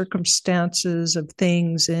and the circumstances of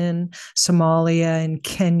things in Somalia and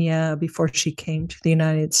Kenya before she came to the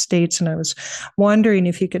United States. And I was wondering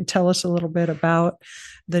if you could tell us a little bit about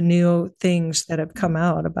the new things that have come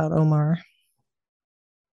out about Omar.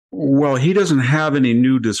 Well, he doesn't have any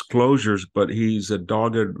new disclosures, but he's a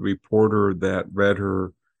dogged reporter that read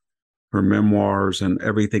her memoirs and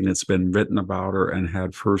everything that's been written about her and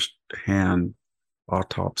had firsthand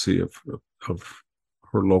autopsy of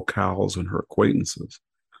her locales and her acquaintances.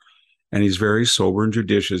 And he's very sober and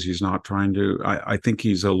judicious. He's not trying to, I think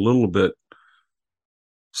he's a little bit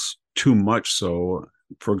too much so.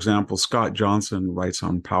 For example, Scott Johnson writes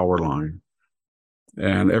on Powerline,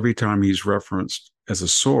 and every time he's referenced as a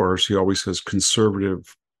source, he always says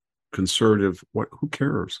conservative. What? Who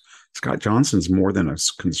cares? Scott Johnson's more than a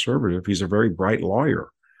conservative. He's a very bright lawyer.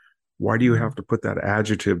 Why do you have to put that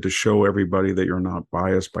adjective to show everybody that you're not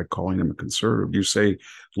biased by calling him a conservative? You say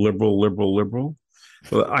liberal, liberal, liberal.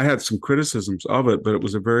 Well, I had some criticisms of it, but it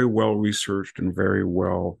was a very well researched and very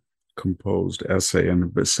well composed essay.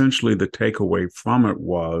 And essentially the takeaway from it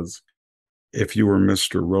was, if you were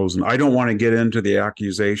Mr. Rosen, I don't want to get into the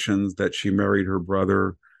accusations that she married her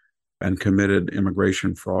brother and committed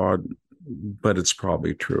immigration fraud, but it's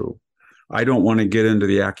probably true. I don't want to get into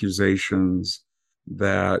the accusations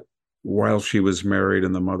that while she was married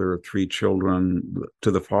and the mother of 3 children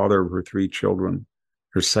to the father of her 3 children,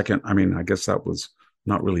 her second, I guess that was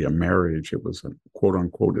not really a marriage. It was a quote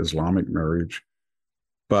unquote Islamic marriage.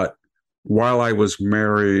 But while I was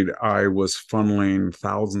married, I was funneling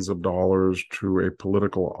thousands of dollars to a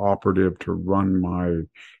political operative to run my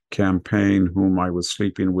campaign, whom I was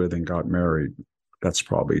sleeping with and got married. That's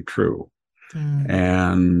probably true.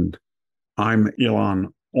 And I'm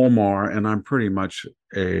Ilhan Omar, and I'm pretty much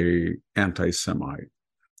a anti-Semite.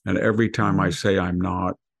 And every time I say I'm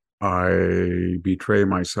not, I betray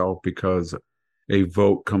myself, because a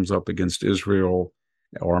vote comes up against Israel,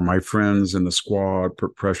 or my friends in the squad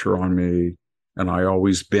put pressure on me, and I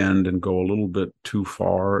always bend and go a little bit too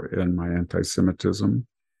far in my anti-Semitism.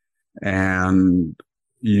 And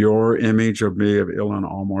your image of me, of Ilhan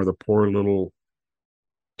Omar, the poor little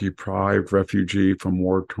deprived refugee from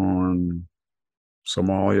war-torn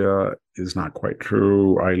Somalia, is not quite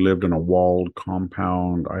true. I lived in a walled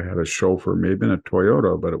compound. I had a chauffeur, maybe in a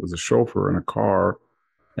Toyota, but it was a chauffeur in a car.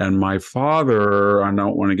 And my father, I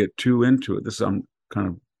don't want to get too into it. I'm kind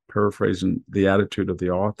of paraphrasing the attitude of the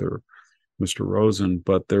author, Mr. Rosen,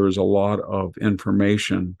 but there is a lot of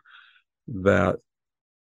information that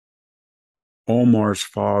Omar's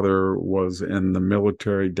father was in the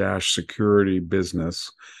military-security business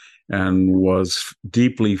and was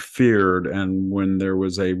deeply feared. And when there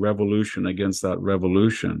was a revolution against that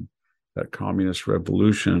revolution, that communist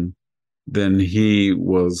revolution, then he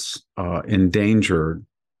was endangered,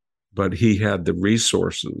 but he had the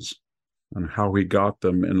resources. And how he got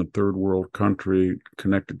them in a third world country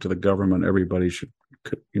connected to the government, everybody should,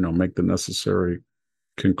 make the necessary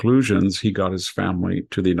conclusions. He got his family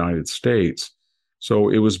to the United States. So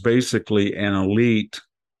it was basically an elite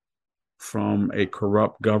from a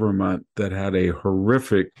corrupt government that had a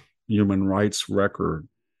horrific human rights record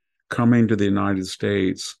coming to the United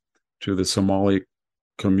States, to the Somali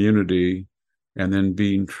community, and then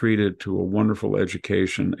being treated to a wonderful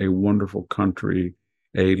education, a wonderful country,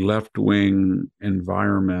 a left-wing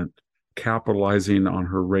environment, capitalizing on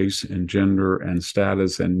her race and gender and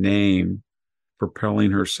status and name,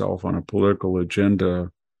 propelling herself on a political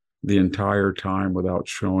agenda the entire time without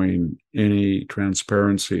showing any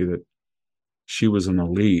transparency that she was an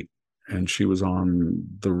elite and she was on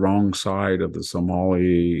the wrong side of the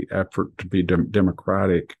Somali effort to be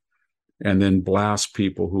democratic, and then blast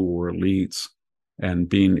people who were elites and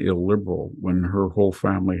being illiberal when her whole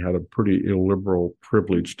family had a pretty illiberal,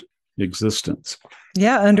 privileged existence.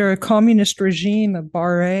 Yeah, under a communist regime, a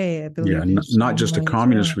Barre, I believe. Yeah, not just a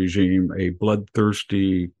communist regime, a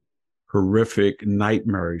bloodthirsty, horrific,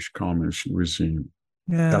 nightmarish communist regime.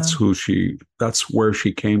 Yeah. That's where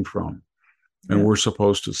she came from. And we're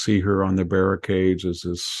supposed to see her on the barricades as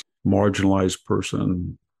this marginalized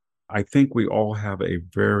person. I think we all have a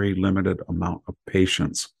very limited amount of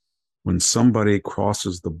patience when somebody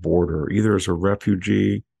crosses the border, either as a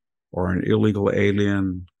refugee or an illegal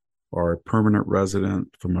alien or a permanent resident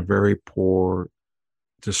from a very poor,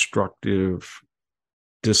 destructive,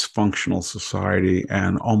 dysfunctional society,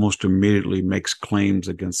 and almost immediately makes claims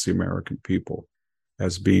against the American people.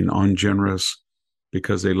 as being ungenerous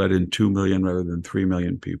because they let in 2 million rather than 3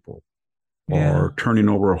 million people, or turning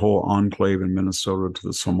over a whole enclave in Minnesota to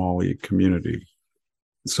the Somali community.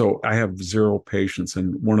 So I have zero patience.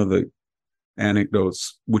 And one of the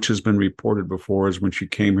anecdotes, which has been reported before, is when she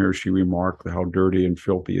came here, she remarked how dirty and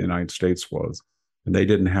filthy the United States was. And they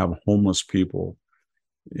didn't have homeless people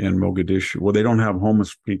in Mogadishu. Well, they don't have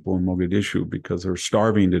homeless people in Mogadishu because they're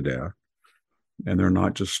starving to death. And they're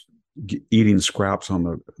not just eating scraps on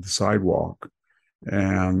the sidewalk.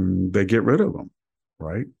 And they get rid of them,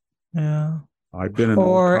 right? Yeah. I've been in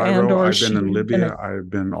Cairo, I've been in Libya, I've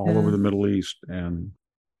been all over the Middle East. And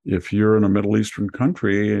if you're in a Middle Eastern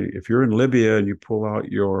country, if you're in Libya and you pull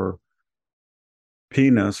out your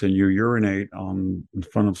penis and you urinate in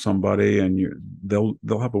front of somebody, and they'll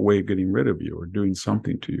have a way of getting rid of you or doing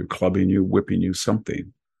something to you, clubbing you, whipping you,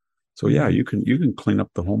 something. So yeah, you can clean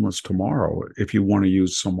up the homeless tomorrow if you want to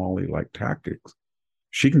use Somali-like tactics.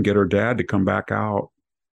 She can get her dad to come back out.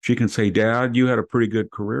 She can say, Dad, you had a pretty good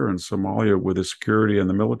career in Somalia with the security and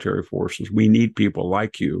the military forces. We need people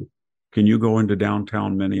like you. Can you go into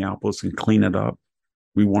downtown Minneapolis and clean it up?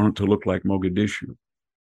 We want it to look like Mogadishu.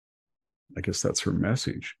 I guess that's her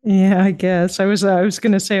message. Yeah, I guess. I was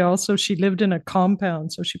going to say also she lived in a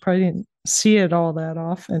compound, so she probably didn't see it all that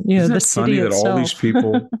often. Isn't The it city funny itself.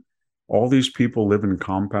 that all these people live in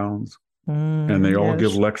compounds, and they all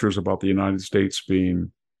give lectures about the United States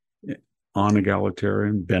being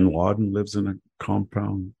non-egalitarian. Bin Laden lives in a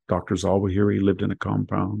compound. Dr. Zawahiri lived in a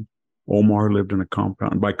compound. Omar lived in a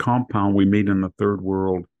compound. By compound, we mean in the third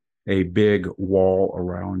world a big wall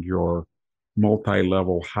around your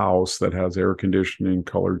multi-level house that has air conditioning,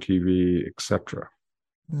 color TV, etc.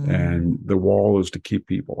 And the wall is to keep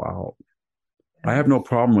people out. I have no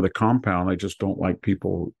problem with a compound. I just don't like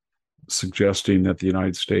people suggesting that the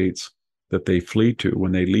United States that they flee to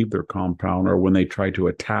when they leave their compound or when they try to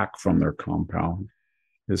attack from their compound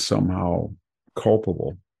is somehow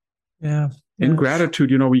culpable. Yeah.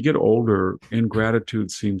 Ingratitude, we get older,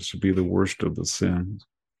 ingratitude seems to be the worst of the sins.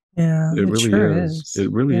 Yeah, it really sure is.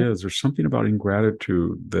 It really is. There's something about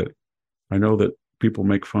ingratitude that I know that people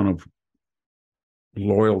make fun of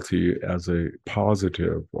loyalty as a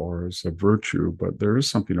positive or as a virtue, but there is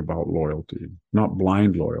something about loyalty, not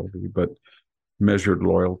blind loyalty, but measured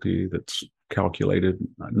loyalty that's calculated,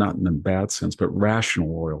 not in a bad sense, but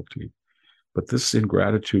rational loyalty. But this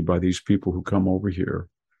ingratitude by these people who come over here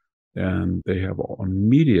and they have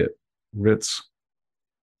immediate writs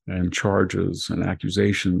and charges and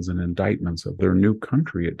accusations and indictments of their new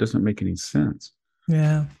country. It doesn't make any sense.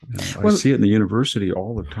 Yeah. I see it in the university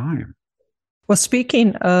all the time. Well,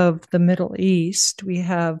 speaking of the Middle East, we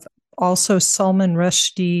have also Salman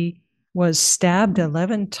Rushdie was stabbed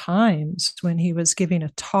 11 times when he was giving a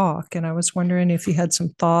talk. And I was wondering if you had some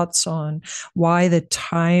thoughts on why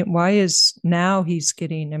is now he's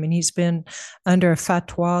getting, he's been under a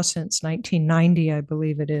fatwa since 1990, I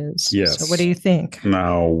believe it is. Yes. So what do you think?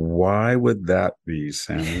 Now, why would that be,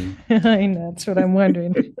 Sammy? I know, that's what I'm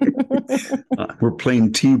wondering. We're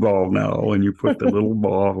playing t-ball now, and you put the little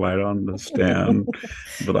ball right on the stand,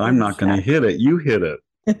 but I'm not going to hit it. You hit it.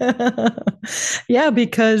 Yeah,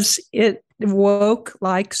 because it woke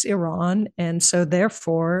likes Iran, and so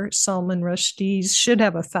therefore Salman Rushdie should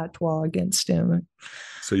have a fatwa against him.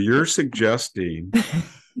 So you're suggesting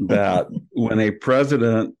that when a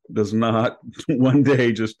president does not one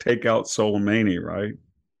day just take out Soleimani, right,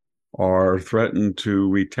 or threaten to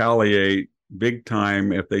retaliate big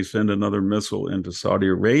time if they send another missile into Saudi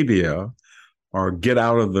Arabia, or get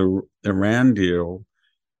out of the Iran deal,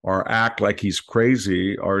 or act like he's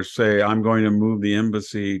crazy, or say, I'm going to move the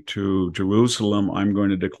embassy to Jerusalem, I'm going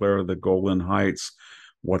to declare the Golan Heights,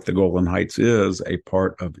 what the Golan Heights is, a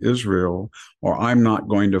part of Israel, or I'm not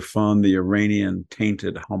going to fund the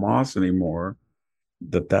Iranian-tainted Hamas anymore,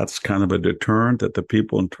 that's kind of a deterrent that the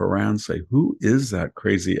people in Tehran say, who is that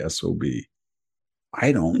crazy SOB?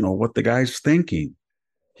 I don't know what the guy's thinking.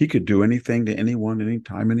 He could do anything to anyone,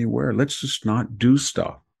 anytime, anywhere. Let's just not do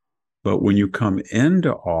stuff. But when you come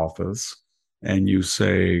into office and you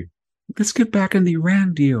say, let's get back in the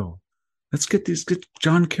Iran deal. Let's get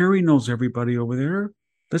John Kerry knows everybody over there.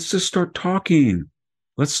 Let's just start talking.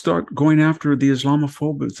 Let's start going after the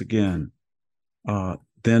Islamophobes again.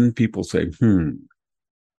 Then people say,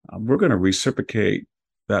 we're going to reciprocate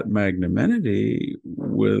that magnanimity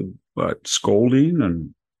with scolding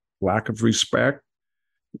and lack of respect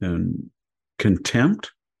and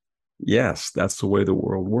contempt. Yes, that's the way the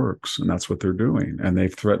world works, and that's what they're doing. And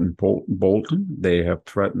they've threatened Bolton. They have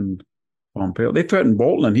threatened Pompeo. They threatened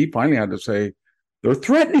Bolton, and he finally had to say, they're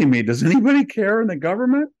threatening me. Does anybody care in the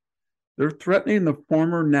government? They're threatening the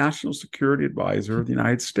former national security advisor of the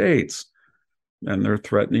United States, and they're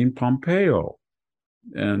threatening Pompeo.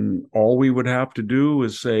 And all we would have to do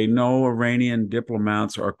is say, no Iranian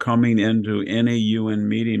diplomats are coming into any UN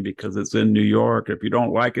meeting because it's in New York. If you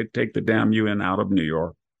don't like it, take the damn UN out of New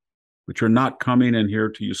York. But you're not coming in here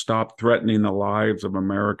till you stop threatening the lives of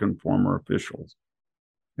American former officials.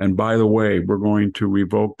 And by the way, we're going to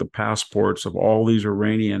revoke the passports of all these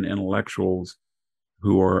Iranian intellectuals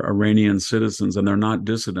who are Iranian citizens, and they're not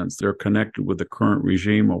dissidents. They're connected with the current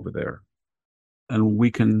regime over there. And we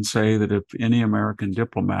can say that if any American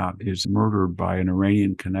diplomat is murdered by an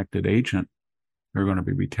Iranian-connected agent, there are going to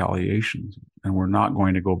be retaliations, and we're not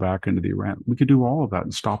going to go back into the Iran. We could do all of that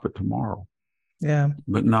and stop it tomorrow. Yeah.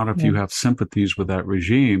 But not if you have sympathies with that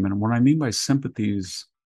regime. And what I mean by sympathies,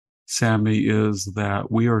 Sammy, is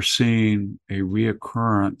that we are seeing a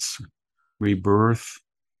reoccurrence, rebirth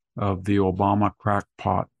of the Obama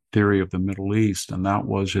crackpot theory of the Middle East. And that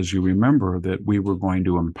was, as you remember, that we were going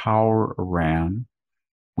to empower Iran.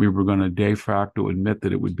 We were going to de facto admit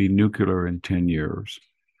that it would be nuclear in 10 years.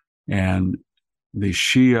 And the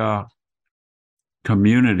Shia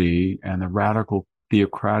community and the radical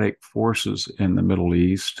theocratic forces in the Middle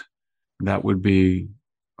East, that would be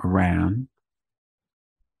Iran,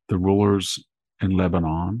 the rulers in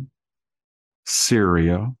Lebanon,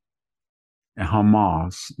 Syria, and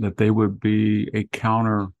Hamas, that they would be a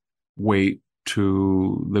counterweight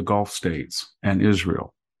to the Gulf states and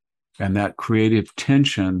Israel. And that creative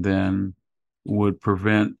tension then would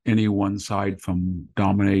prevent any one side from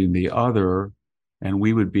dominating the other, and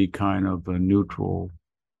we would be kind of a neutral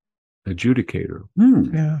adjudicator.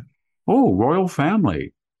 Yeah. Oh, royal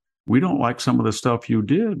family. We don't like some of the stuff you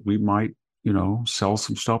did. We might, sell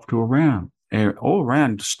some stuff to Iran. And,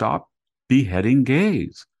 Iran, stop beheading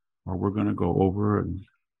gays. Or we're going to go over and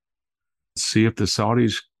see if the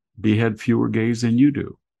Saudis behead fewer gays than you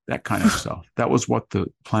do. That kind of stuff. That was what the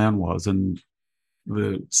plan was. And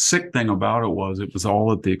the sick thing about it was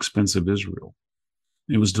all at the expense of Israel.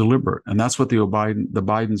 It was deliberate. And that's what the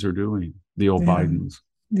Bidens are doing. The Bidens.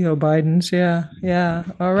 The Bidens, yeah.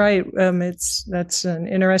 All right. That's an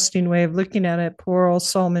interesting way of looking at it. Poor old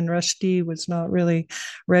Salman Rushdie was not really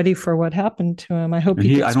ready for what happened to him. I hope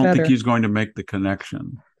he gets I don't better. think he's going to make the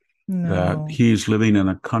connection that he's living in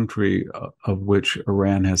a country of which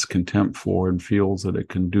Iran has contempt for and feels that it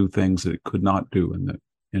can do things that it could not do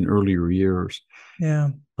in earlier years.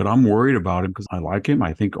 Yeah. But I'm worried about him because I like him.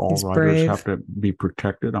 I think all writers have to be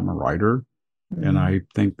protected. I'm a writer. And I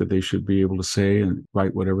think that they should be able to say and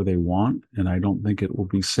write whatever they want. And I don't think it will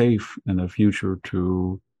be safe in the future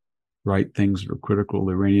to write things that are critical of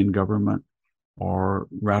the Iranian government or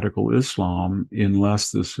radical Islam unless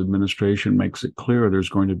this administration makes it clear there's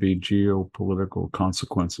going to be geopolitical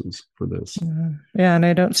consequences for this. Yeah, and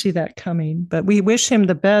I don't see that coming. But we wish him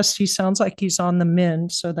the best. He sounds like he's on the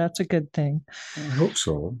mend, so that's a good thing. I hope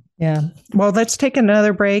so. Yeah. Well, let's take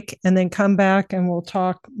another break and then come back and we'll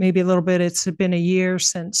talk maybe a little bit. It's been a year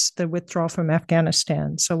since the withdrawal from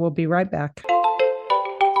Afghanistan, so we'll be right back.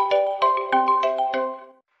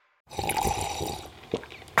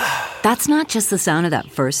 That's not just the sound of that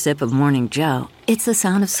first sip of Morning Joe. It's the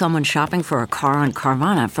sound of someone shopping for a car on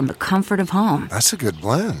Carvana from the comfort of home. That's a good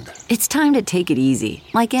blend. It's time to take it easy,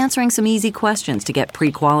 like answering some easy questions to get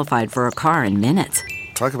pre-qualified for a car in minutes.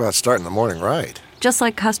 Talk about starting the morning right. Just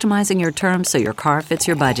like customizing your terms so your car fits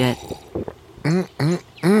your budget.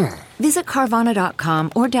 Visit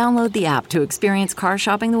Carvana.com or download the app to experience car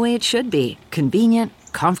shopping the way it should be. Convenient,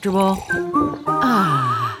 comfortable.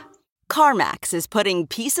 CarMax is putting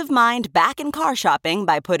peace of mind back in car shopping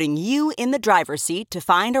by putting you in the driver's seat to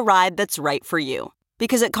find a ride that's right for you.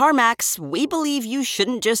 Because at CarMax, we believe you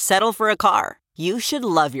shouldn't just settle for a car. You should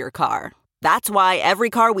love your car. That's why every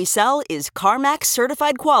car we sell is CarMax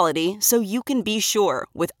certified quality, so you can be sure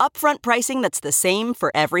with upfront pricing that's the same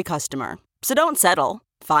for every customer. So don't settle.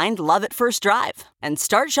 Find love at first drive and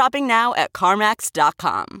start shopping now at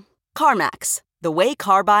CarMax.com. CarMax, the way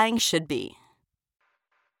car buying should be.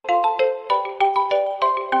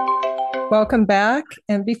 Welcome back.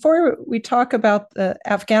 And before we talk about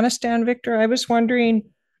Afghanistan, Victor, I was wondering,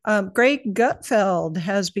 Greg Gutfeld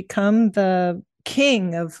has become the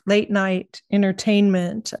king of late night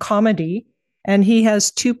entertainment comedy, and he has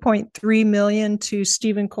 2.3 million to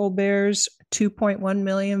Stephen Colbert's 2.1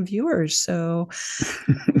 million viewers. So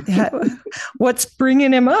what's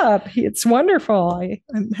bringing him up? It's wonderful.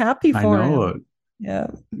 I'm happy for him. It. Yeah.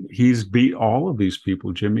 He's beat all of these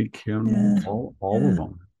people, Jimmy Kimmel, all of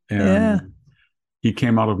them. And he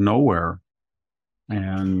came out of nowhere.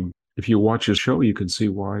 And if you watch his show, you can see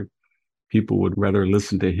why people would rather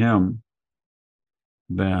listen to him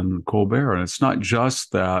than Colbert. And it's not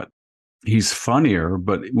just that he's funnier,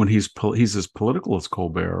 but when he's as political as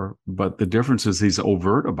Colbert, but the difference is he's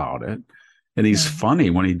overt about it, and he's funny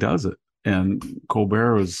when he does it. And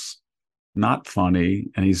Colbert is not funny,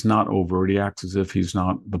 and he's not overt. He acts as if he's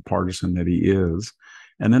not the partisan that he is.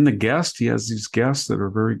 And then he has these guests that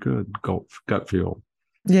are very good. Gutfield.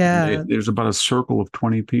 Yeah. There's about a circle of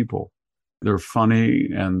 20 people. They're funny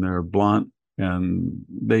and they're blunt, and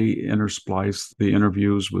they intersplice the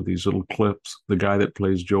interviews with these little clips. The guy that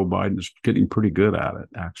plays Joe Biden is getting pretty good at it,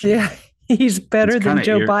 actually. Yeah. He's better than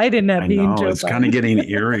Joe Biden at being Joe Biden. It's kind of getting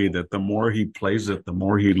eerie that the more he plays it, the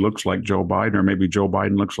more he looks like Joe Biden, or maybe Joe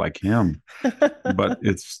Biden looks like him. But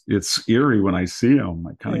it's eerie when I see him.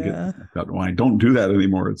 I kind of get that. Well, I don't do that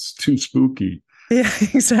anymore. It's too spooky. Yeah,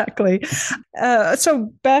 exactly.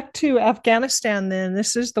 So back to Afghanistan then.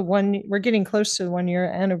 This is we're getting close to the 1-year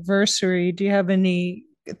anniversary. Do you have any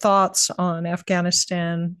thoughts on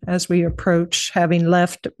Afghanistan as we approach having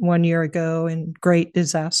left 1 year ago in great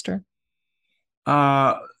disaster?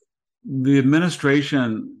 The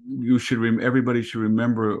administration, everybody should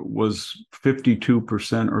remember, was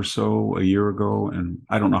 52% or so a year ago. And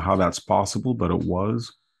I don't know how that's possible, but it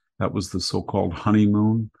was. That was the so-called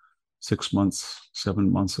honeymoon, 6 months,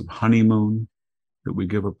 7 months of honeymoon that we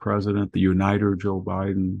give a president, the uniter, Joe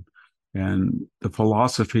Biden. And the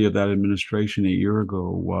philosophy of that administration a year ago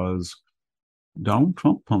was, Donald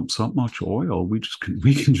Trump pumped so much oil, we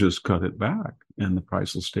can just cut it back and the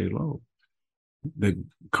price will stay low. The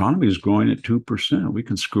economy is growing at 2%. We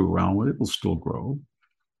can screw around with it. It'll still grow.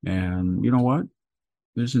 And you know what?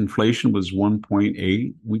 This inflation was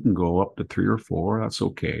 1.8. We can go up to 3 or 4. That's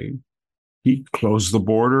okay. He closed the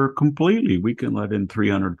border completely. We can let in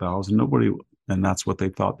 300,000. Nobody, and that's what they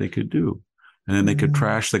thought they could do. And then they could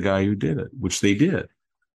trash the guy who did it, which they did.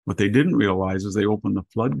 What they didn't realize is they opened the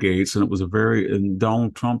floodgates, and and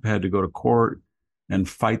Donald Trump had to go to court and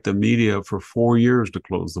fight the media for 4 years to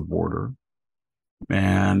close the border.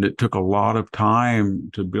 And it took a lot of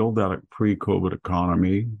time to build that pre-COVID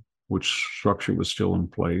economy, which structure was still in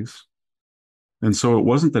place. And so it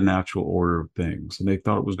wasn't the natural order of things. And they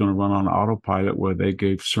thought it was going to run on autopilot, where they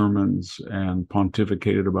gave sermons and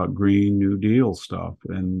pontificated about Green New Deal stuff.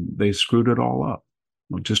 And they screwed it all up.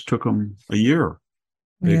 It just took them a year.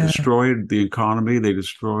 They destroyed the economy. They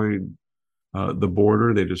destroyed the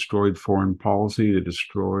border. They destroyed foreign policy. They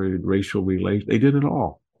destroyed racial relations. They did it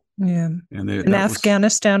all. Yeah. And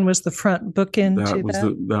Afghanistan was the front bookend to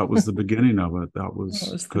that. That was the beginning of it. That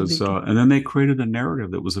was because, and then they created a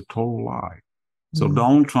narrative that was a total lie. So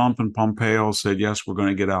Donald Trump and Pompeo said, yes, we're going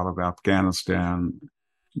to get out of Afghanistan.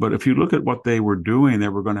 But if you look at what they were doing, they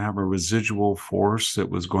were going to have a residual force that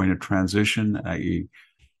was going to transition, i.e.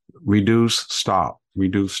 reduce, stop.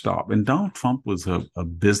 And Donald Trump was a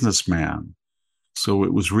businessman. So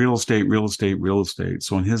it was real estate.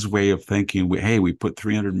 So in his way of thinking, we put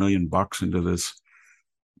 $300 million into this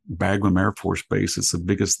Bagram Air Force Base. It's the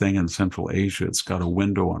biggest thing in Central Asia. It's got a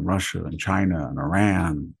window on Russia and China and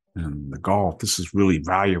Iran and the Gulf. This is really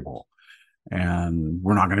valuable. And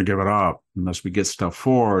we're not going to give it up unless we get stuff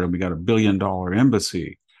forward. And we got $1 billion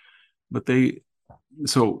embassy. But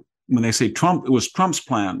so when they say Trump, it was Trump's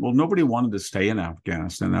plan. Well, nobody wanted to stay in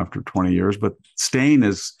Afghanistan after 20 years, but staying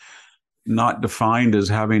is not defined as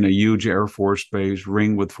having a huge Air Force base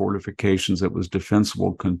ringed with fortifications that was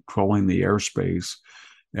defensible, controlling the airspace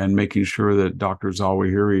and making sure that Dr.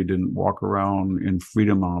 Zawahiri didn't walk around in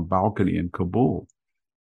freedom on a balcony in Kabul.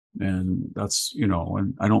 And that's,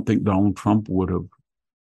 and I don't think Donald Trump would have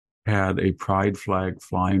had a pride flag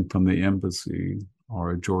flying from the embassy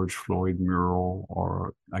or a George Floyd mural,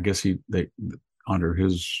 or I guess under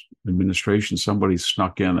his administration, somebody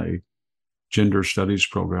snuck in a gender studies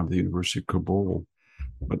program at the University of Kabul.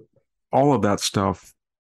 But all of that stuff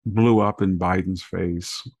blew up in Biden's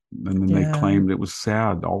face. And then they claimed it was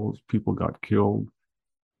sad. All those people got killed.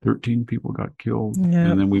 13 people got killed. Yeah.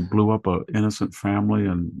 And then we blew up an innocent family,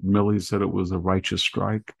 and Milley said it was a righteous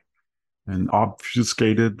strike and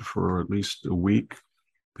obfuscated for at least a week.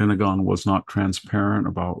 Pentagon was not transparent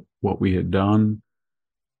about what we had done.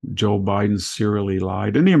 Joe Biden serially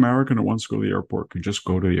lied. Any American that wants to go to the airport can just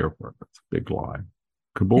go to the airport. That's a big lie.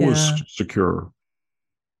 Kabul is secure.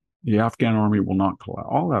 The Afghan army will not collapse.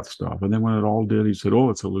 All that stuff. And then when it all did, he said,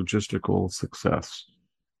 it's a logistical success.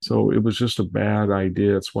 So it was just a bad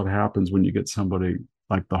idea. It's what happens when you get somebody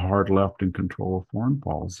like the hard left in control of foreign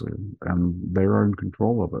policy, and they're in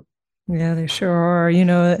control of it. Yeah, they sure are.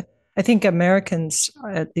 I think Americans,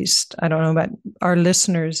 at least, I don't know about our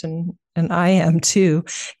listeners, and I am too,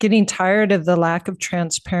 getting tired of the lack of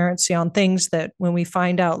transparency on things that when we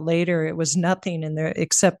find out later, it was nothing in there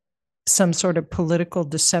except some sort of political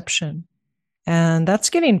deception. And that's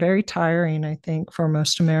getting very tiring, I think, for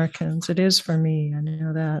most Americans. It is for me. I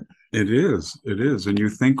know that. It is. And you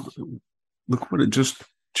think, look what it just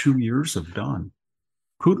 2 years have done.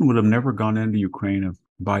 Putin would have never gone into Ukraine if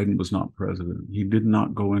Biden was not president. He did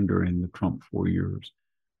not go in during the Trump 4 years.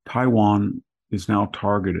 Taiwan is now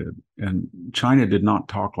targeted, and China did not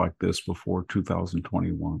talk like this before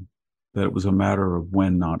 2021, that it was a matter of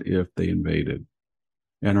when, not if, they invaded.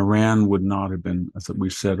 And Iran would not have been, as we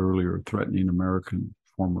said earlier, threatening American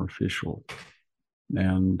former official.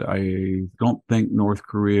 And I don't think North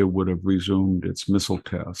Korea would have resumed its missile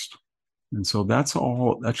test. And so that's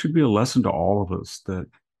all, that should be a lesson to all of us, that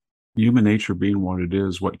human nature being what it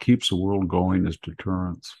is, what keeps the world going is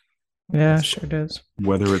deterrence. Yeah, sure does.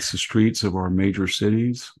 Whether it's the streets of our major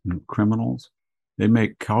cities, criminals, they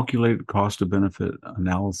make calculated cost of benefit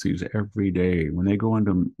analyses every day. When they go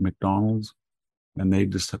into McDonald's and they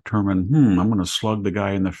just determine, I'm going to slug the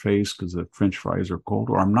guy in the face because the French fries are cold,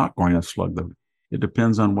 or I'm not going to slug them. It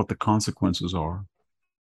depends on what the consequences are.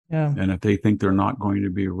 Yeah. And if they think they're not going to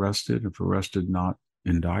be arrested, if arrested, not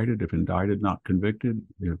indicted, if indicted, not convicted,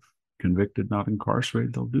 if convicted, not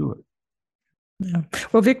incarcerated, they'll do it. Yeah.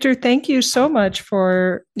 Well, Victor, thank you so much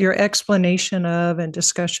for your explanation of and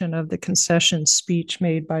discussion of the concession speech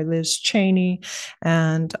made by Liz Cheney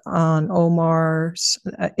and on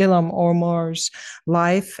Ilham Omar's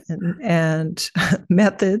life and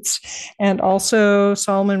methods, and also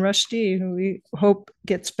Salman Rushdie, who we hope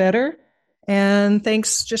gets better. And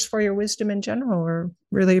thanks just for your wisdom in general. We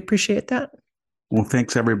really appreciate that. Well,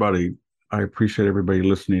 thanks, everybody. I appreciate everybody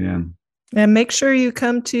listening in. And make sure you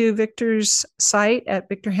come to Victor's site at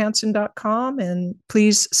victorhansen.com and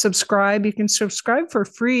please subscribe. You can subscribe for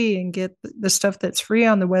free and get the stuff that's free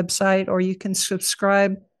on the website, or you can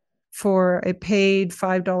subscribe for a paid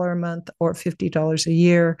 $5 a month or $50 a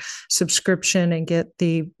year subscription and get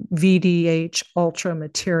the VDH Ultra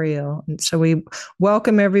material. And so we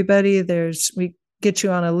welcome everybody. We get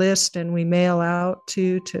you on a list and we mail out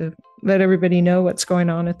to let everybody know what's going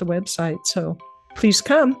on at the website. So please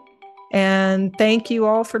come. And thank you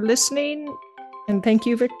all for listening. And thank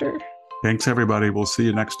you, Victor. Thanks, everybody. We'll see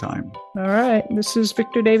you next time. All right. This is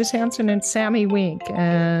Victor Davis Hansen and Sammy Wink,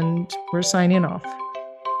 and we're signing off.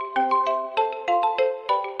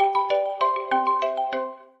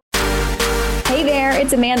 Hey there,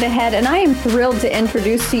 it's Amanda Head, and I am thrilled to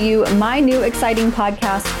introduce to you my new exciting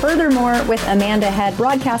podcast, Furthermore with Amanda Head,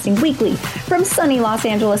 broadcasting weekly from sunny Los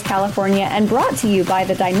Angeles, California, and brought to you by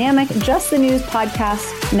the dynamic Just the News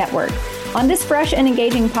Podcast Network. On this fresh and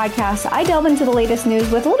engaging podcast, I delve into the latest news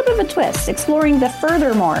with a little bit of a twist, exploring the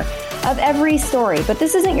furthermore of every story. But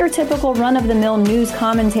this isn't your typical run-of-the-mill news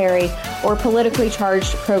commentary or politically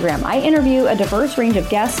charged program. I interview a diverse range of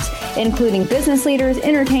guests, including business leaders,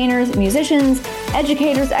 entertainers, musicians,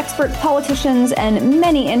 educators, experts, politicians, and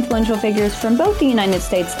many influential figures from both the United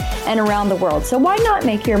States and around the world. So why not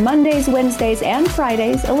make your Mondays, Wednesdays, and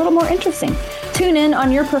Fridays a little more interesting? Tune in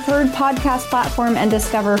on your preferred podcast platform and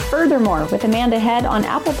discover Furthermore with Amanda Head on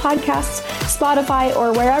Apple Podcasts, Spotify,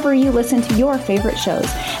 or wherever you listen to your favorite shows.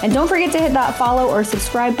 And don't forget to hit that follow or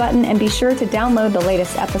subscribe button and be sure to download the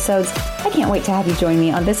latest episodes. I can't wait to have you join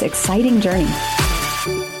me on this exciting journey.